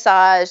back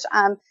massage,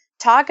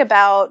 talk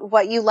about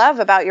what you love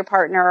about your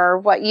partner or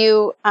what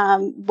you,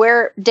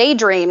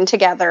 daydream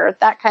together,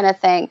 that kind of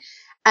thing.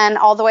 And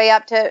all the way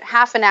up to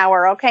half an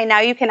hour. Okay.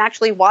 Now you can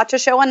actually watch a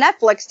show on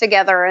Netflix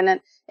together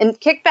and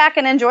kick back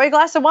and enjoy a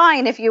glass of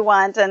wine if you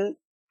want, and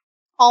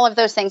all of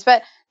those things.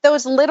 But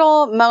those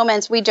little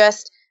moments, we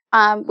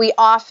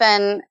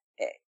often,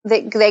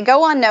 they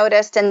go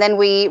unnoticed, and then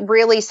we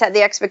really set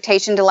the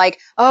expectation to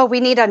oh, we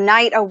need a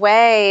night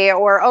away,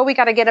 or, oh, we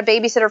got to get a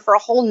babysitter for a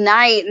whole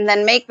night and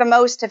then make the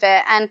most of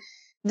it. And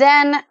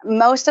then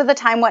most of the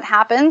time what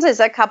happens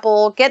is a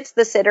couple gets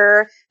the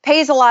sitter,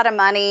 pays a lot of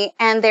money,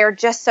 and they're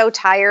just so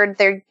tired,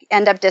 they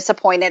end up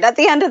disappointed at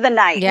the end of the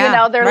night.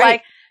 Yeah, they're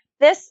right.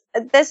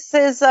 This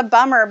is a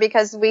bummer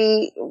because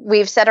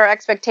we've set our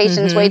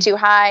expectations way too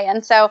high.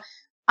 And so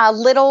A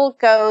little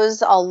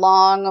goes a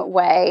long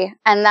way.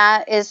 And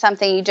that is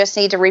something you just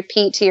need to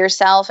repeat to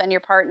yourself and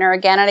your partner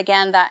again and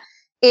again, that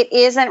it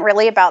isn't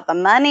really about the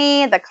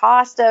money, the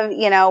cost of,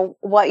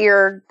 what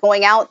you're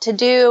going out to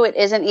do. It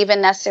isn't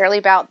even necessarily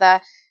about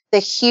the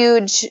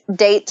huge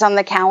dates on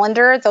the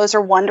calendar. Those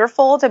are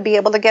wonderful to be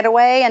able to get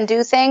away and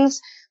do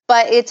things,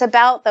 but it's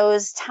about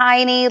those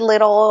tiny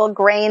little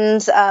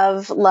grains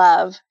of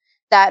love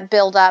that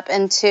build up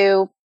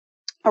into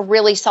a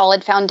really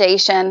solid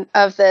foundation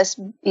of this,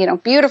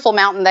 beautiful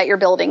mountain that you're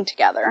building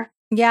together.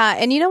 Yeah.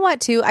 And you know what,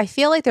 too? I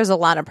feel like there's a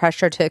lot of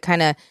pressure to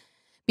kind of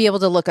be able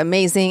to look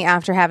amazing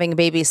after having a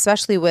baby,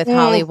 especially with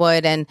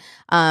Hollywood and,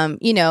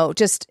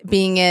 just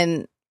being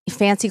in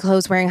fancy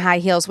clothes, wearing high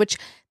heels, which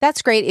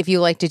that's great if you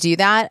like to do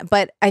that.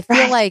 But I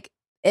feel like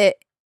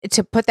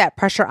to put that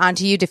pressure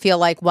onto you to feel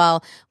like,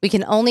 well, we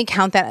can only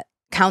count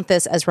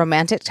this as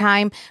romantic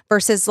time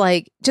versus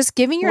like just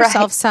giving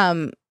yourself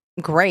some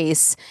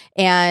grace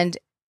and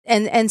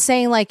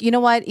saying like, you know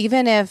what,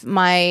 even if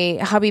my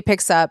hubby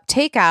picks up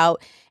takeout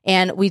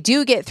and we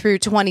do get through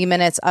 20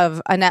 minutes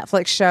of a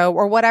Netflix show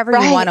or whatever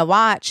you want to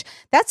watch,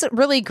 that's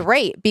really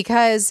great,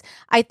 because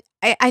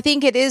I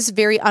think it is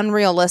very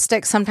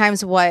unrealistic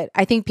sometimes what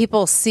I think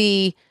people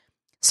see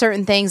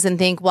certain things and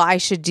think, well, I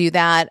should do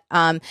that.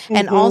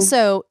 And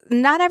also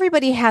not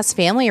everybody has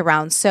family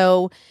around.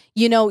 So,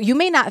 you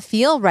may not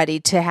feel ready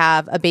to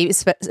have a baby,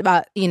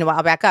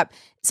 I'll back up,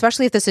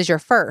 especially if this is your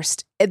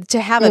first, to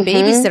have a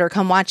babysitter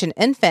come watch an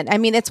infant. I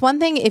mean, it's one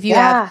thing if you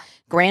have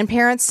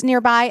grandparents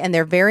nearby and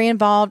they're very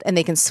involved and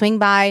they can swing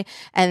by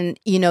and,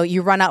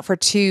 you run out for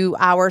 2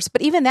 hours.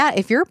 But even that,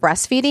 if you're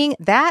breastfeeding,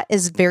 that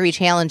is very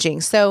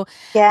challenging. So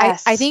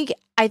I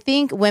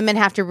think women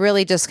have to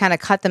really just kind of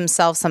cut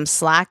themselves some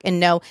slack and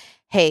know,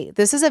 hey,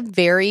 this is a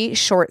very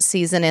short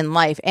season in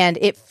life. And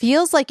it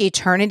feels like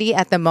eternity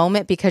at the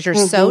moment because you're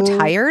so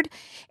tired.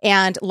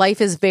 And life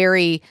is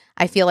very,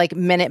 I feel like,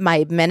 minute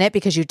by minute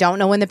because you don't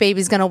know when the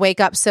baby's going to wake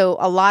up. So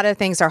a lot of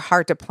things are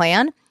hard to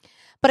plan.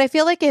 But I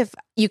feel like if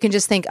you can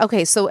just think,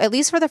 okay, so at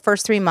least for the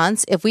first 3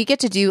 months, if we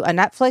get to do a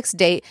Netflix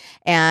date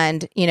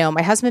and,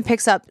 my husband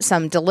picks up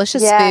some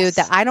delicious food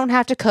that I don't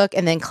have to cook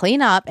and then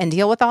clean up and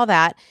deal with all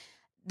that,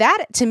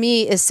 that to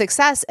me is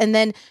success. And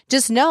then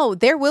just know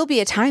there will be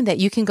a time that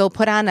you can go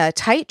put on a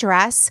tight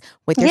dress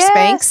with your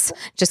Spanx.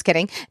 Just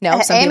kidding. No,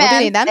 some people do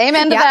need them.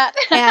 Amen to that.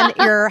 And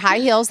your high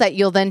heels that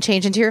you'll then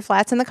change into your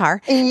flats in the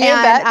car. You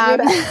bet.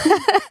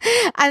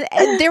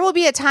 And there will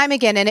be a time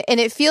again. And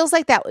it feels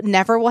like that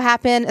never will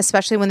happen,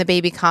 especially when the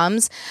baby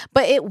comes,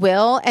 but it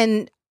will.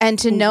 And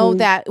to know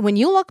that when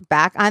you look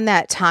back on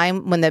that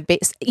time when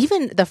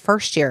even the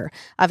first year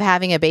of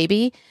having a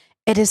baby,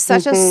 it is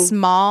such a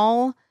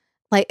small,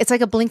 like, it's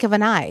like a blink of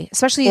an eye,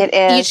 especially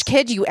each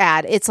kid you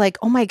add. It's like,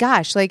 oh my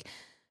gosh, like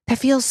that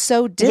feels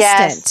so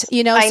distant,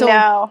 I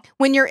know.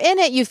 When you're in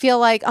it, you feel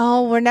like,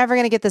 oh, we're never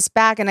going to get this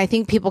back. And I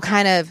think people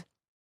they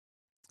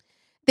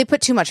put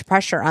too much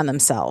pressure on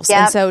themselves. Yep.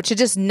 And so to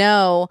just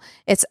know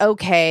it's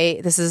okay.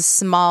 This is a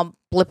small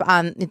blip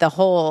on the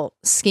whole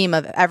scheme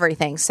of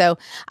everything. So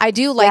I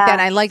do like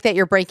that. I like that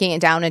you're breaking it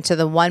down into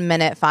the 1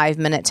 minute, 5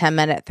 minute, 10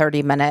 minute,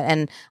 30 minute.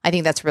 And I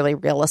think that's really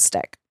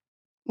realistic.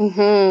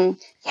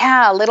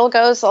 Yeah, little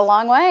goes a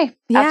long way.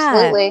 Yeah.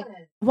 Absolutely.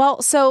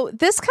 Well, so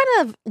this kind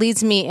of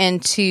leads me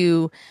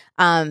into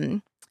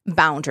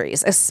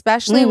boundaries,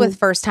 especially with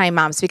first-time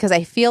moms, because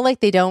I feel like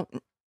they don't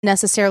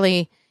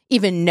necessarily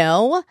even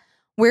know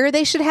where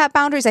they should have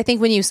boundaries. I think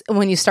when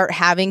you start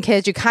having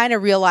kids, you kind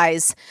of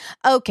realize,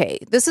 okay,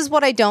 this is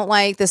what I don't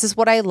like. This is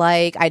what I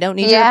like. I don't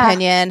need your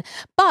opinion.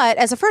 But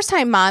as a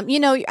first-time mom,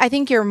 I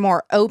think you're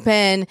more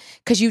open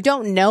because you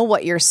don't know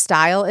what your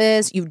style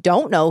is. You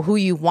don't know who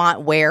you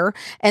want where.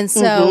 And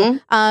so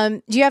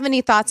do you have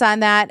any thoughts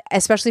on that,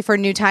 especially for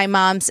new-time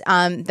moms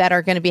that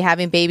are going to be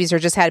having babies or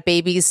just had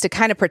babies, to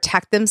kind of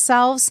protect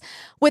themselves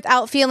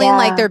without feeling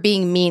like they're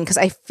being mean? Because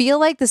I feel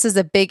like this is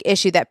a big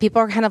issue that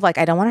people are kind of like,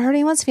 I don't want to hurt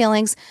anyone's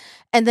feelings.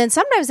 And then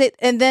sometimes they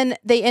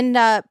end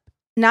up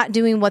not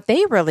doing what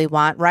they really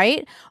want.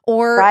 Right.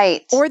 Or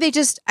they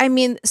just,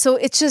 so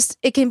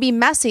it can be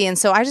messy. And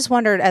so I just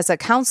wondered, as a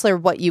counselor,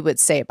 what you would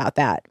say about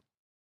that.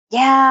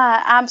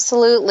 Yeah,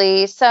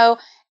 absolutely. So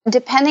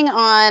depending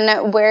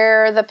on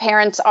where the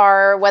parents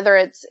are, whether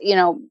it's,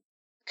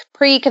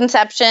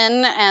 preconception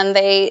and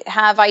they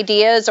have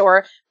ideas,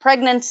 or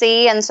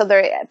pregnancy, and so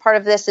part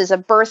of this is a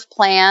birth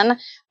plan,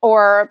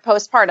 or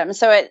postpartum.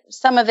 So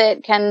some of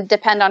it can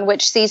depend on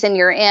which season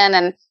you're in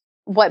and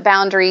what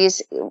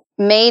boundaries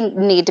may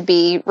need to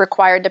be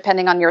required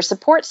depending on your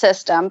support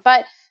system.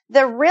 But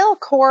the real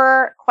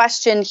core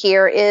question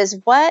here is,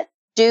 what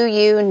do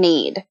you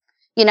need?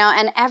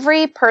 And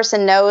every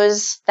person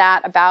knows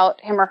that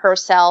about him or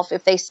herself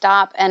if they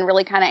stop and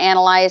really kind of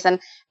analyze and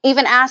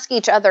even ask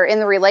each other in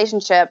the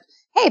relationship,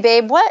 hey,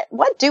 babe,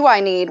 what do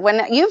I need?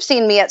 When you've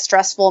seen me at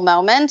stressful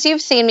moments,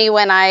 you've seen me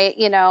when I,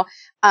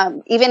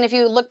 even if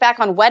you look back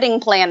on wedding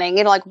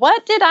planning, like,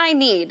 what did I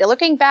need?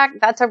 Looking back,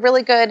 that's a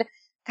really good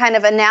kind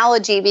of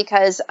analogy,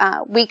 because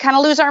we kind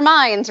of lose our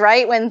minds,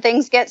 right? When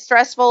things get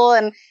stressful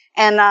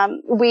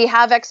And we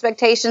have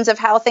expectations of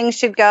how things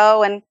should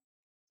go. And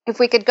if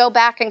we could go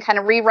back and kind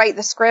of rewrite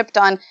the script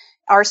on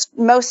our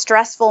most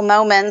stressful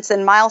moments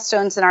and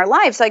milestones in our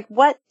lives, like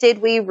what did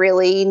we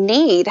really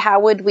need?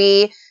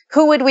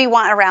 Who would we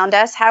want around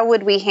us? How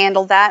would we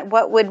handle that?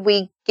 What would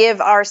we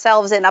give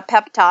ourselves in a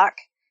pep talk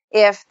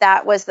if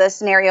that was the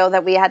scenario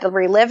that we had to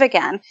relive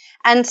again?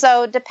 And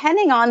so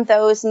depending on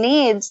those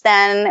needs,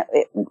 then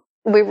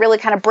we really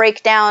kind of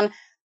break down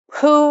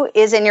who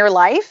is in your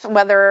life,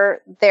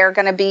 whether they're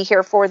going to be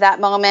here for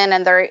that moment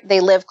and they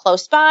live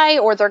close by,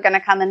 or they're going to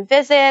come and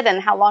visit,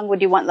 and how long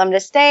would you want them to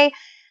stay?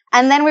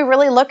 And then we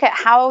really look at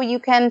how you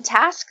can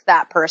task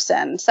that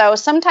person. So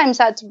sometimes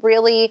that's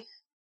really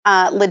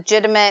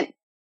legitimate,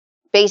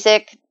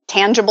 basic,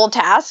 tangible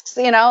tasks,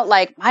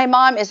 like my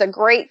mom is a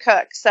great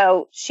cook,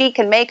 so she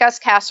can make us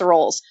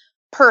casseroles.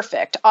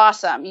 Perfect.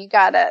 Awesome. You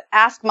got to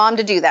ask mom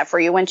to do that for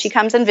you when she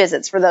comes and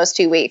visits for those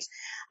 2 weeks.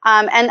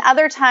 And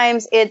other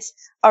times it's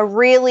a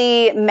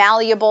really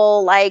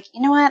malleable, like,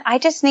 you know what? I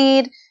just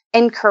need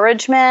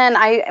encouragement.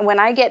 When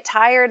I get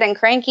tired and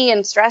cranky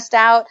and stressed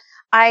out,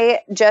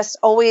 I just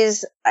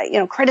always,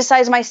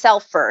 criticize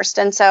myself first.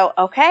 And so,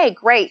 okay,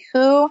 great.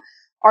 Who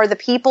are the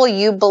people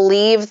you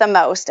believe the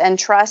most and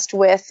trust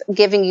with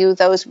giving you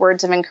those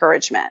words of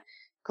encouragement?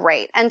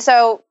 Great. And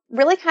so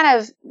really kind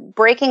of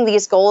breaking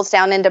these goals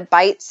down into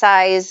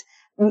bite-size,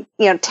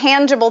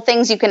 tangible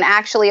things you can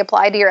actually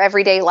apply to your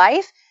everyday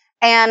life.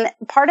 And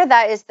part of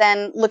that is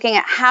then looking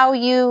at how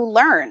you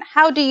learn.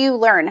 How do you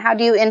learn? How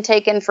do you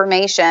intake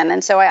information?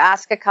 And so I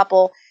ask a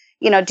couple,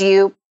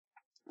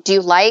 do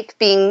you like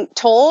being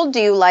told? Do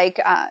you like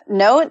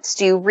notes?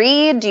 Do you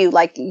read? Do you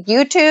like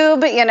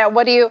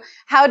YouTube?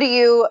 How do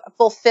you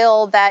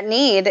fulfill that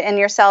need in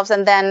yourselves?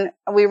 And then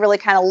we really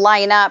kind of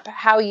line up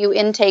how you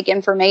intake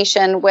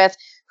information with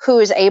who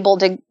is able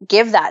to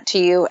give that to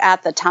you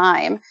at the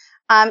time.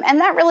 And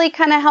that really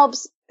kind of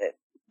helps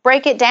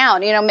break it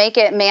down, make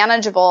it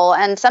manageable.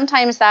 And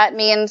sometimes that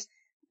means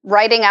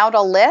writing out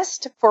a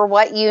list for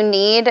what you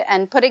need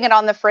and putting it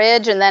on the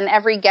fridge. And then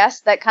every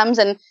guest that comes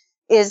and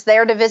is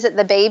there to visit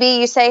the baby,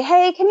 you say,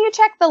 hey, can you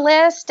check the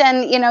list?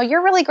 And,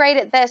 you're really great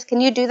at this.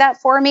 Can you do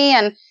that for me?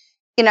 And,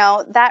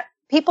 that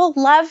people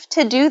love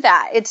to do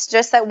that. It's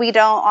just that we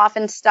don't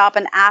often stop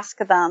and ask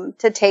them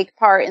to take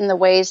part in the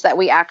ways that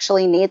we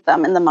actually need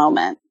them in the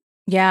moment.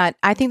 Yeah,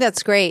 I think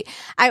that's great.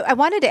 I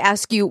wanted to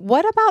ask you,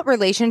 what about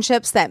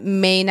relationships that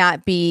may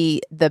not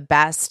be the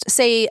best,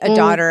 say a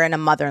daughter and a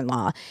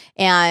mother-in-law,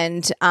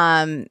 and,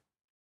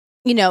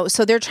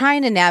 so they're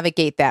trying to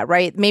navigate that,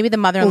 right? Maybe the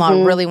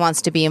mother-in-law really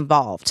wants to be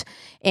involved,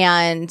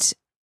 and,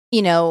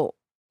 the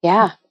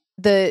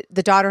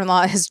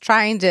daughter-in-law is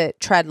trying to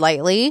tread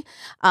lightly,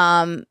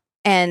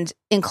 and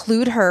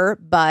include her,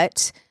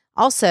 but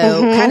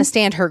also kind of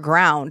stand her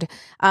ground.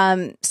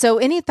 So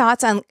any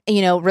thoughts on,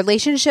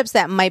 relationships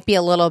that might be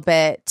a little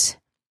bit,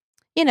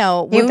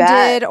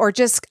 wounded or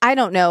just, I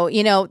don't know,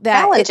 that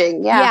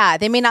challenging. Yeah.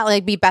 They may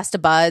not be best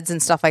of buds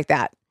and stuff like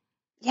that.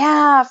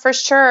 Yeah, for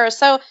sure.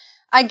 So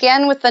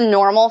again, with the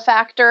normal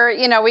factor,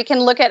 we can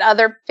look at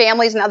other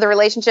families and other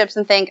relationships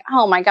and think,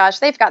 oh my gosh,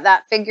 they've got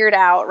that figured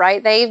out,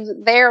 right?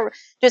 They're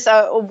just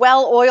a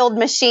well-oiled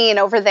machine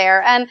over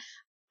there. And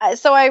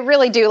so I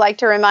really do like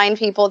to remind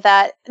people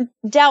that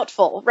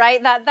doubtful,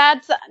 right?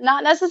 That's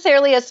not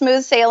necessarily a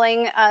smooth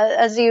sailing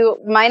as you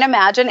might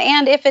imagine.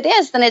 And if it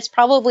is, then it's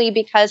probably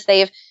because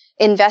they've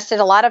invested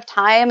a lot of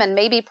time and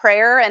maybe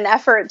prayer and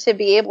effort to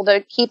be able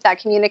to keep that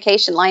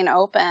communication line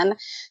open.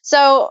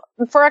 So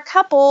for a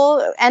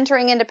couple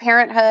entering into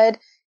parenthood,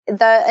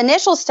 the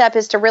initial step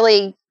is to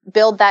really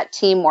build that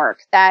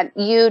teamwork, that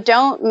you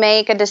don't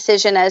make a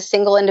decision as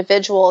single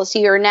individuals.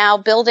 You're now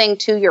building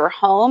to your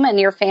home and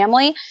your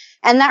family.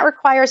 And that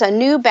requires a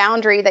new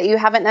boundary that you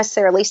haven't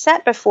necessarily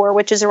set before,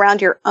 which is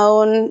around your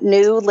own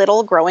new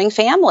little growing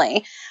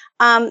family.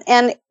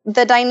 And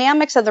the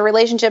dynamics of the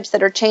relationships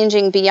that are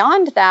changing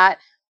beyond that,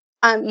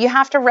 you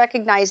have to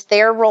recognize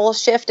their role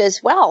shift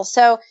as well.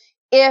 So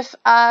if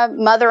a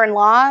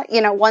mother-in-law,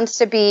 wants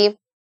to be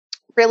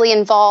really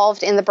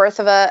involved in the birth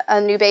of a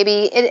new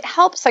baby, it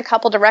helps a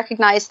couple to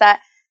recognize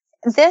that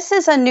this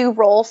is a new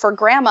role for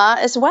grandma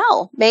as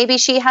well. Maybe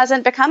she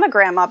hasn't become a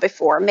grandma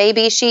before.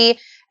 Maybe she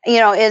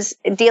is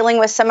dealing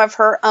with some of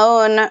her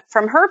own,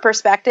 from her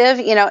perspective,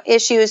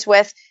 issues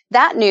with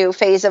that new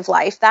phase of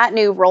life, that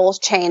new role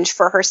change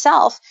for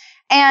herself.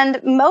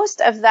 And most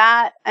of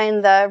that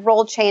and the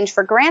role change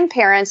for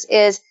grandparents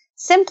is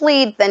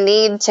simply the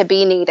need to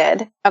be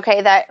needed.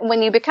 Okay. That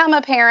when you become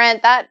a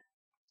parent, that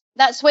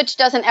switch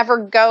doesn't ever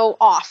go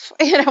off.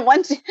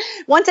 Once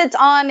it's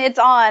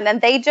on,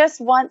 and they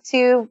just want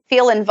to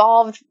feel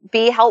involved,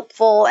 be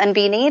helpful, and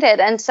be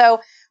needed. And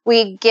so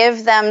we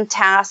give them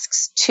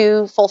tasks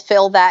to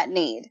fulfill that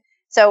need.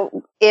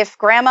 So if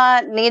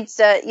grandma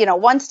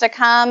wants to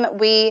come,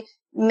 we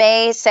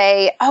may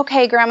say,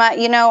 okay, grandma,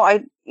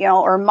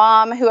 or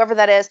mom, whoever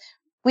that is,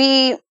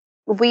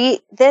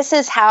 this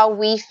is how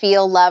we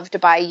feel loved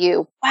by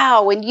you.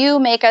 Wow. When you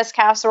make us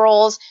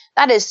casseroles,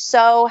 that is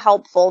so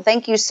helpful.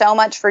 Thank you so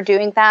much for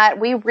doing that.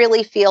 We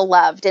really feel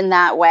loved in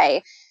that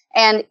way.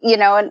 And,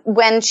 and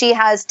when she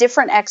has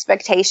different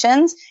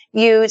expectations,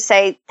 you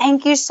say,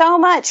 thank you so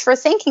much for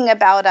thinking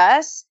about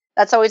us.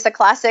 That's always a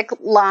classic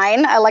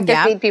line I like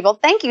to feed people.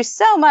 Thank you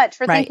so much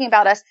for thinking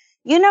about us.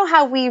 You know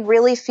how we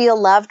really feel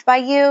loved by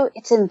you?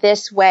 It's in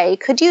this way.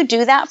 Could you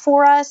do that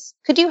for us?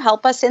 Could you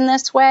help us in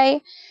this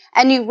way?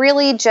 And you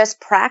really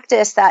just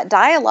practice that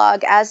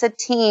dialogue as a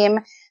team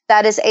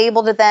that is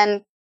able to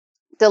then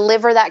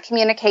deliver that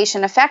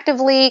communication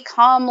effectively,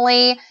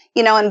 calmly,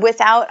 and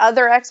without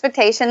other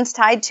expectations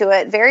tied to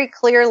it, very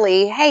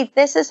clearly, hey,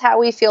 this is how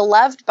we feel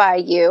loved by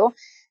you,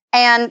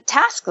 and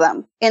task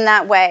them in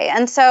that way.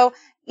 And so,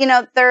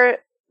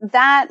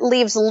 that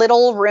leaves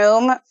little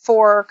room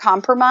for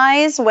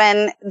compromise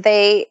when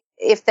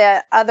if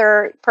the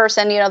other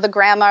person, the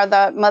grandma,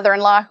 the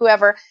mother-in-law,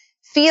 whoever,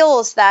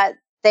 feels that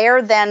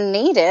they're then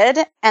needed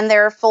and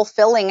they're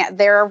fulfilling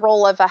their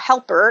role of a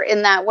helper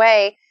in that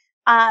way,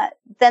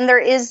 then there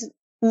is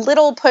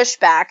little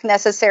pushback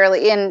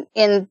necessarily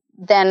in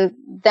then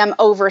them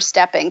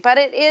overstepping. But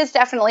it is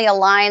definitely a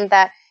line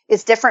that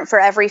is different for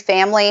every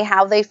family,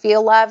 how they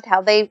feel loved,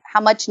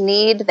 how much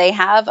need they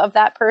have of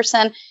that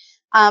person.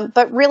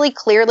 But really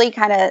clearly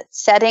kind of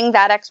setting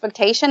that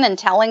expectation and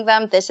telling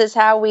them this is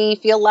how we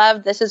feel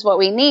loved, this is what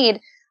we need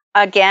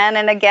again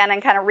and again,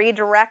 and kind of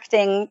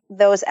redirecting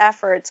those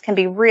efforts can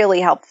be really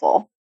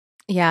helpful.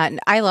 Yeah,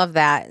 I love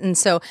that. And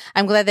so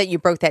I'm glad that you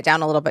broke that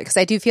down a little bit, because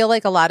I do feel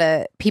like a lot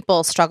of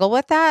people struggle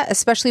with that,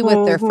 especially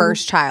with their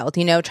first child,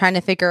 trying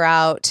to figure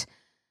out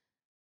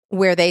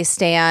where they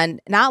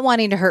stand, not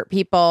wanting to hurt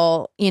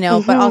people,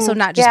 but also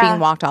not just being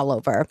walked all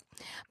over.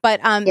 But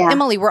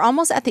Emily, we're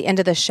almost at the end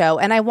of the show,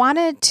 and I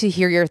wanted to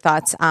hear your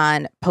thoughts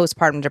on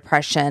postpartum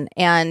depression.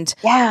 And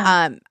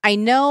I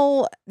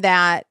know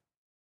that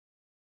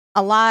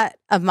a lot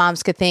of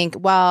moms could think,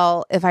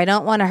 well, if I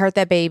don't want to hurt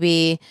that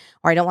baby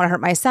or I don't want to hurt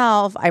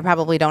myself, I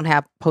probably don't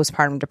have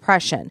postpartum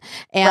depression.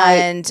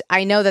 And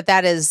I know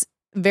that is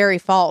very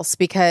false,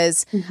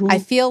 because I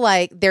feel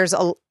like there's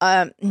a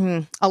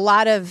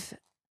lot of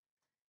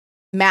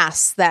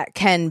masks that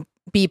can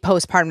be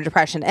postpartum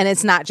depression, and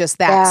it's not just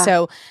that.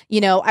 So,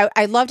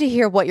 I'd love to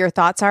hear what your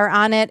thoughts are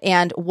on it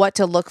and what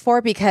to look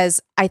for,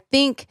 because I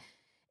think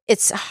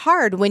it's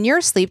hard when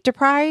you're sleep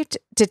deprived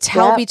to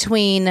tell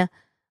between,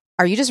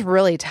 are you just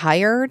really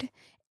tired,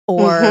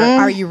 or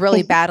are you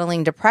really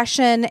battling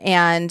depression?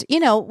 And,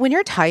 when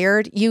you're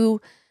tired,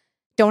 you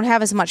don't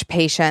have as much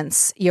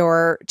patience.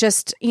 You're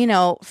just,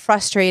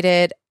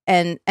 frustrated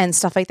and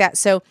stuff like that.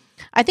 So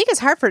I think it's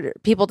hard for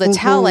people to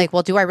tell, like,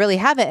 well, do I really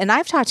have it? And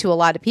I've talked to a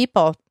lot of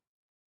people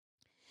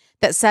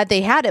that said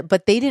they had it,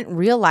 but they didn't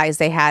realize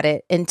they had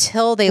it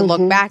until they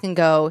look back and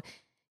go,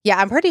 yeah,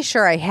 I'm pretty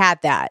sure I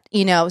had that,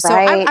 So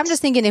I'm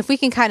just thinking, if we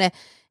can kind of,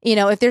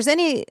 if there's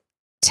any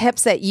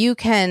tips that you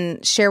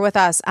can share with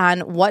us on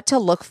what to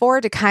look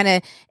for to kind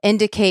of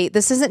indicate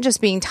this isn't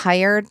just being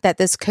tired, that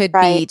this could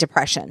be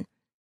depression.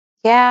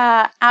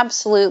 Yeah,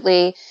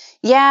 absolutely.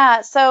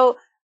 Yeah. So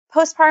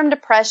postpartum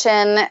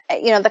depression,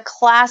 the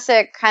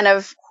classic kind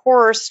of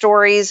horror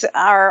stories that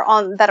are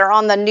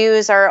on the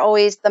news are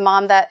always the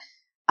mom that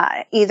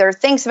either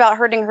thinks about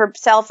hurting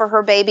herself or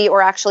her baby,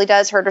 or actually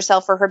does hurt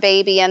herself or her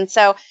baby. And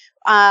so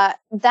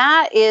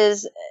that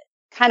is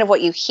kind of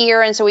what you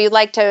hear. And so we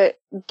like to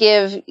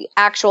give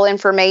actual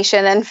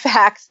information and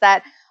facts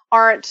that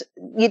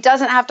it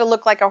doesn't have to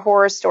look like a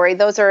horror story.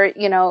 Those are,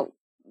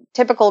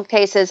 typical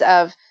cases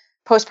of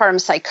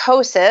postpartum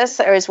psychosis,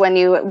 is when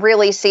you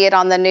really see it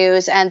on the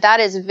news. And that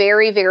is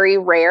very, very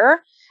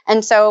rare.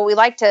 And so we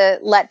like to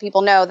let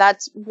people know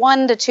that's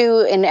 1 to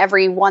 2 in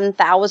every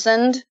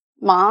 1,000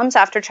 moms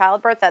after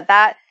childbirth,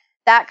 that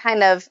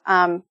kind of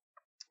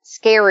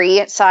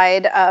scary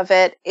side of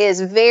it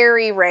is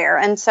very rare.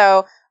 And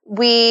so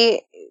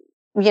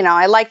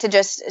I like to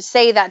just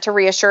say that to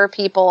reassure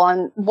people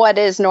on what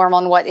is normal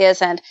and what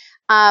isn't.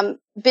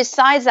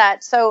 Besides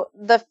that, so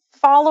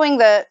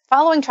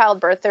following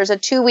childbirth, there's a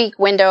 2-week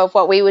window of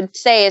what we would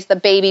say is the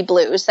baby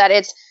blues, that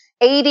it's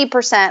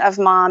 80% of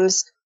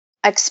moms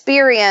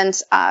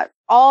experience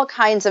all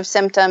kinds of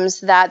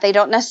symptoms that they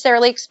don't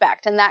necessarily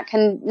expect. And that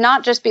can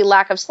not just be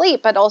lack of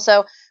sleep, but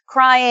also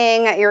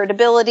crying,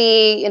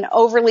 irritability,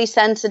 overly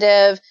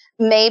sensitive,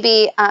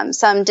 maybe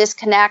some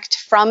disconnect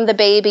from the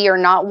baby or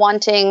not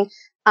wanting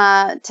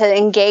to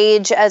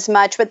engage as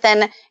much. But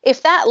then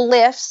if that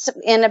lifts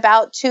in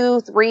about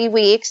 2-3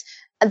 weeks,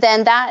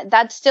 then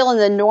that's still in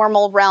the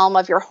normal realm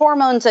of your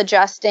hormones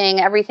adjusting,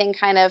 everything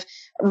kind of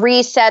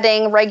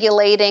resetting,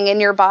 regulating in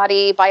your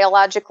body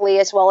biologically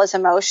as well as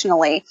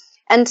emotionally.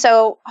 And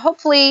so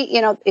hopefully,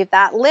 if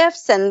that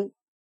lifts and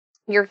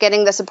you're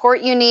getting the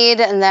support you need,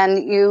 and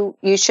then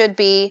you should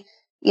be,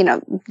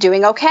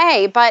 doing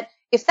okay. But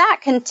if that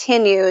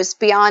continues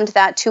beyond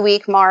that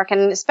 2-week mark,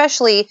 and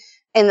especially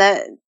in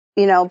the,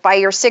 by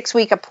your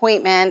 6-week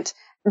appointment,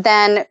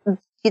 then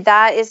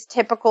that is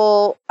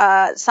typical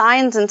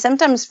signs and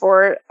symptoms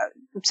for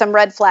some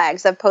red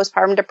flags of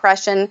postpartum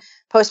depression,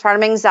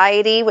 postpartum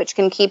anxiety, which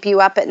can keep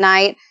you up at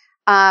night,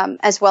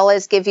 as well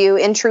as give you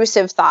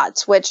intrusive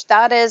thoughts, which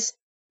that is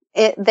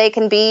They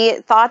can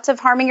be thoughts of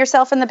harming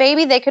yourself and the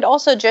baby. They could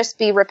also just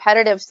be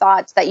repetitive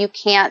thoughts that you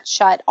can't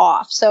shut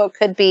off. So it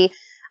could be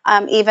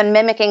even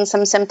mimicking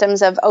some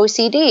symptoms of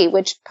OCD,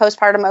 which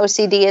postpartum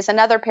OCD is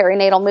another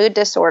perinatal mood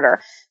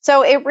disorder.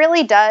 So it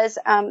really does.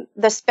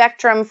 The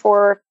spectrum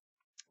for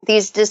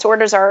these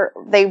disorders are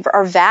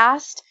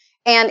vast.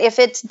 And if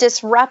it's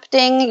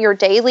disrupting your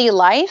daily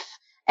life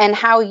and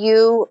how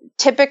you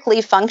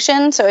typically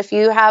function, so if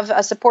you have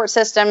a support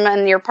system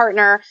and your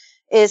partner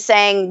is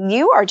saying,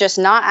 you are just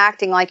not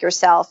acting like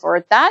yourself,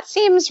 or that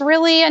seems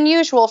really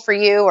unusual for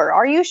you, or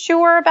are you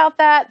sure about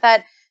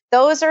that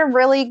those are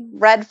really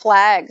red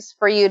flags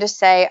for you to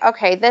say,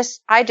 okay,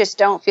 I just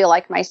don't feel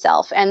like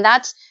myself. And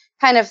that's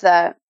kind of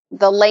the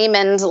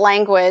layman's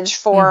language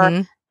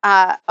for,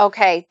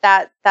 okay,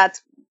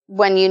 that's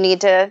when you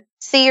need to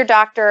see your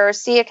doctor,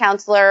 see a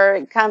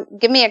counselor,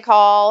 give me a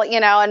call,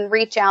 and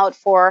reach out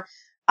for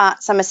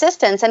some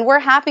assistance. And we're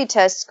happy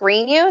to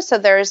screen you. So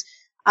there's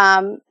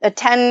a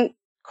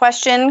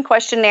 10-question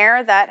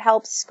questionnaire that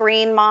helps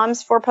screen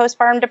moms for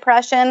postpartum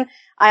depression.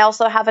 I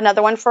also have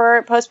another one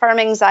for postpartum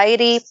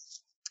anxiety.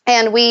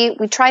 And we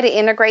try to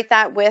integrate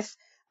that with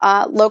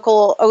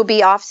local OB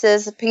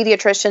offices,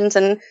 pediatricians,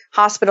 and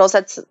hospitals.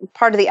 That's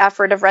part of the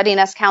effort of Ready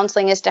Nest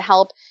Counseling, is to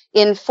help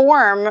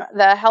inform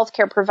the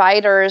healthcare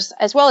providers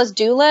as well as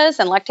doulas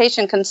and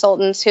lactation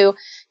consultants who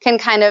can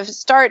kind of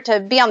start to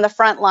be on the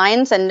front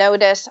lines and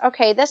notice,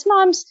 okay, this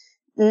mom's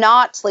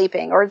not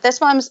sleeping, or this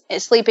mom's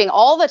sleeping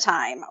all the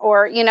time,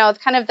 or,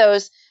 kind of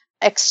those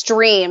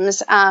extremes,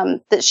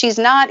 that she's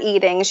not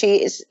eating,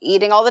 she's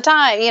eating all the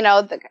time,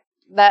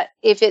 that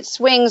if it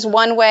swings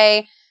one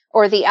way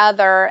or the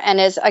other and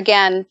is,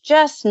 again,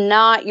 just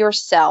not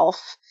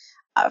yourself,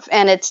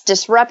 and it's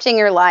disrupting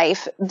your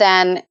life,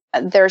 then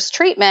there's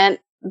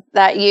treatment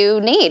that you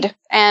need.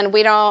 And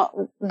we're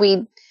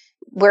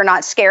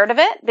not scared of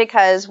it,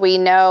 because we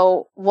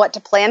know what to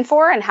plan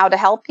for and how to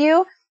help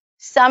you.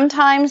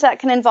 Sometimes that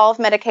can involve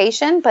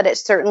medication, but it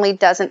certainly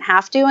doesn't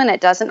have to, and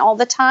it doesn't all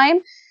the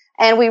time.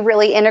 And we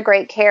really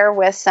integrate care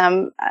with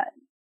some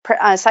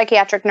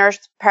psychiatric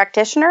nurse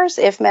practitioners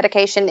if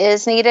medication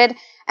is needed.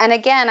 And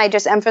again, I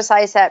just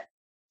emphasize that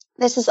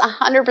this is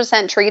 100%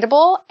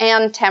 treatable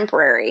and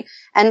temporary.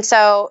 And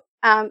so,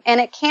 and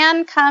it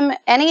can come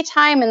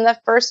anytime in the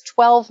first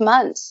 12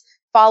 months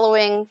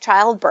following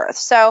childbirth.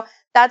 So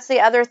that's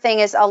the other thing,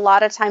 is a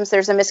lot of times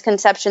there's a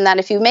misconception that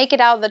if you make it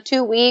out of the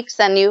 2 weeks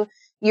and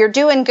you're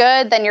doing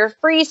good, then you're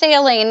free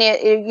sailing.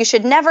 You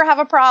should never have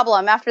a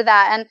problem after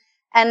that.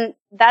 And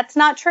that's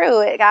not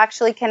true. It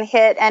actually can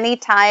hit any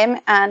time.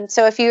 And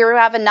so if you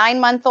have a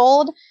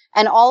 9-month-old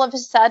and all of a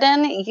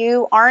sudden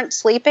you aren't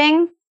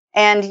sleeping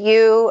and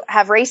you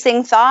have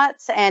racing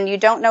thoughts and you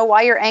don't know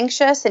why you're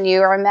anxious and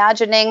you are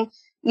imagining,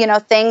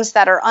 things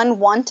that are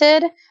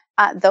unwanted,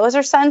 those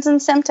are signs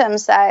and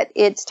symptoms that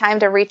it's time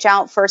to reach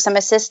out for some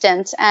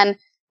assistance. And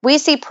we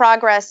see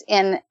progress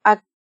in,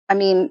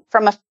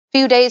 from a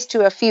few days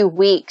to a few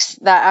weeks,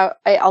 that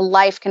a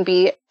life can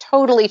be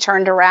totally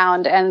turned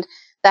around, and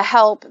the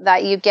help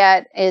that you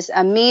get is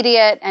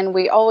immediate. And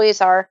we always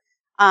are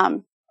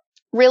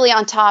really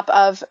on top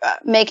of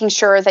making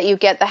sure that you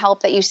get the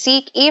help that you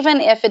seek,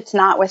 even if it's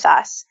not with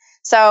us.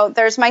 So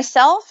there's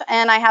myself,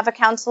 and I have a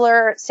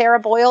counselor, Sarah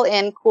Boyle,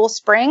 in Cool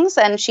Springs,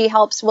 and she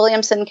helps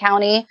Williamson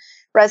County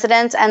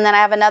residents. And then I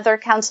have another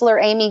counselor,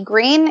 Amy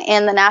Green,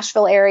 in the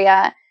Nashville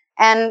area.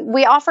 And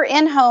we offer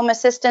in-home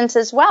assistance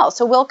as well.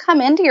 So we'll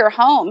come into your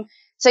home,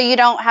 so you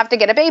don't have to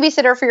get a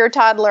babysitter for your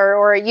toddler,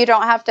 or you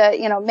don't have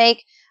to,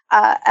 make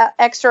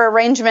extra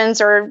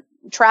arrangements or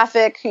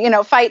traffic,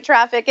 fight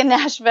traffic in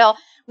Nashville.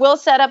 We'll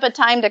set up a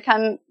time to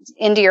come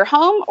into your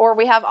home, or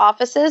we have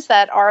offices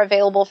that are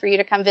available for you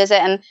to come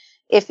visit. And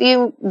if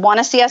you want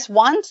to see us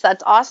once,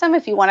 that's awesome.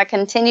 If you want to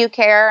continue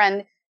care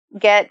and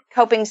get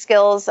coping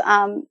skills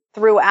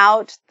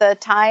throughout the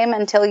time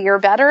until you're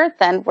better,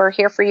 then we're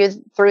here for you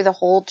through the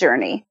whole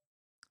journey.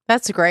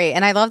 That's great.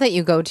 And I love that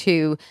you go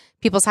to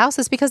people's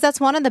houses, because that's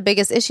one of the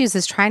biggest issues,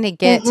 is trying to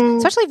get,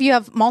 especially if you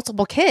have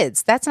multiple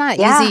kids, that's not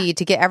easy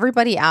to get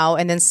everybody out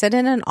and then sit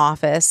in an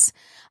office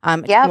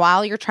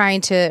while you're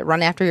trying to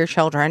run after your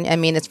children. I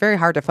mean, it's very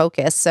hard to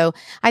focus. So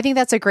I think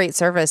that's a great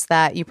service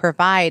that you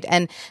provide.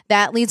 And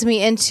that leads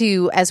me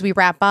into, as we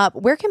wrap up,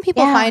 where can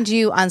people find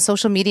you on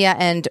social media,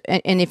 and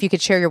if you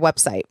could share your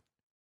website?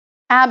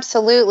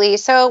 Absolutely.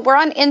 So we're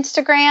on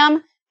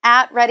Instagram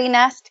at Ready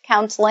Nest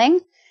Counseling.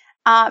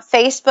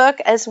 Facebook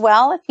as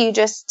well. If you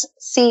just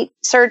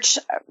search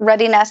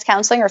Ready Nest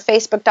Counseling, or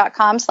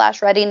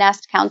facebook.com/Ready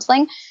Nest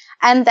Counseling.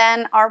 And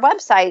then our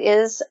website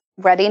is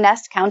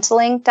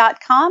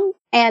readynestcounseling.com,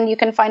 and you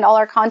can find all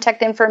our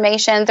contact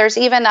information. There's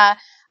even a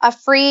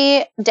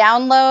free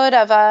download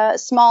of a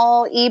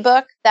small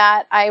ebook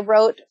that I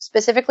wrote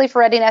specifically for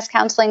Ready Nest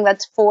Counseling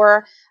that's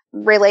for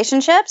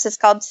relationships. It's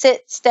called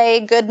Sit, Stay,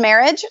 Good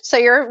Marriage. So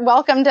you're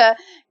welcome to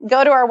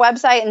go to our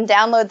website and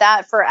download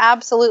that for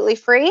absolutely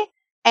free.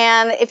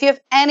 And if you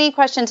have any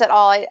questions at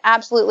all, I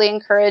absolutely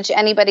encourage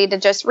anybody to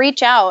just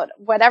reach out,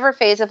 whatever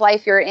phase of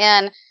life you're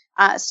in.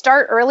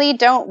 Start early.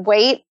 Don't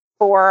wait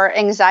for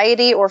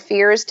anxiety or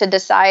fears to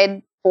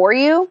decide for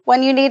you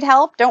when you need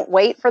help. Don't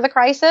wait for the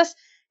crisis.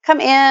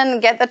 Come in,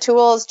 get the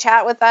tools,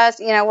 chat with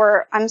us.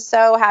 I'm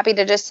so happy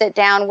to just sit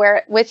down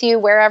with you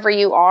wherever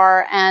you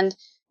are, and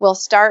we'll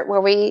start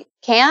where we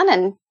can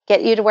and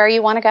get you to where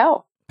you want to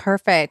go.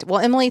 Perfect. Well,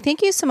 Emily,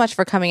 thank you so much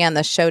for coming on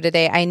the show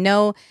today. I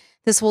know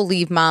this will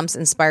leave moms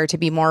inspired to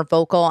be more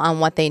vocal on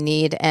what they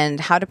need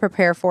and how to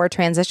prepare for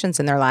transitions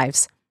in their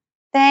lives.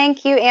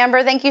 Thank you,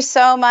 Amber. Thank you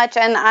so much.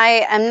 And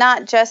I am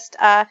not just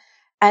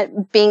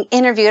being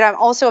interviewed. I'm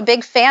also a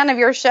big fan of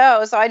your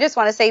show. So I just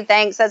want to say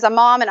thanks. As a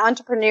mom and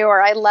entrepreneur,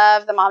 I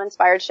love the Mom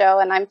Inspired Show,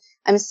 and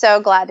I'm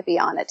so glad to be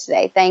on it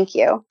today. Thank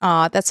you.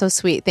 Aw, that's so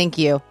sweet. Thank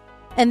you.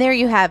 And there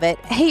you have it.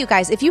 Hey, you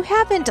guys, if you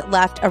haven't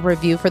left a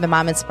review for the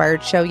Mom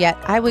Inspired Show yet,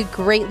 I would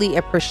greatly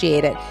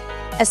appreciate it,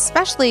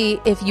 especially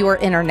if you are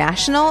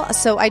international.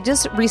 So I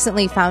just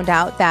recently found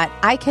out that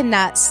I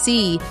cannot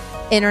see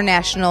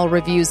international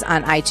reviews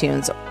on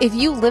iTunes. If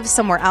you live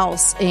somewhere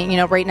else,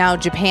 right now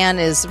Japan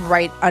is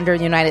right under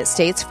the United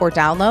States for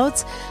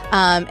downloads,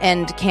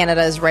 and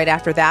Canada is right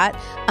after that.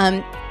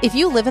 If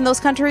you live in those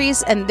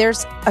countries, and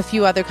there's a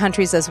few other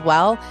countries as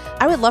well,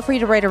 I would love for you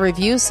to write a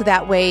review so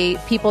that way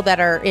people that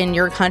are in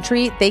your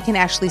country, they can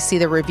actually see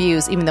the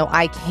reviews, even though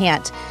I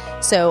can't.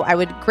 So I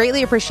would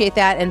greatly appreciate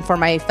that. And for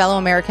my fellow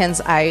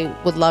Americans, I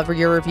would love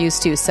your reviews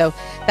too. So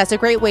that's a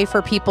great way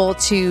for people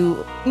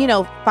to,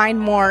 find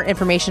more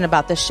information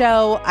about the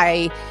show.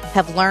 I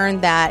have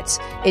learned that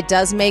it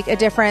does make a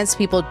difference.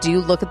 People do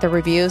look at the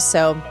reviews.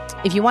 So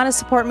if you want to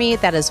support me,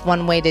 that is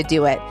one way to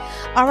do it.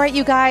 All right,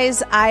 you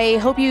guys, I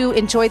hope you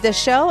enjoyed this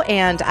show,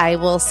 and I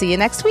will see you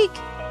next week.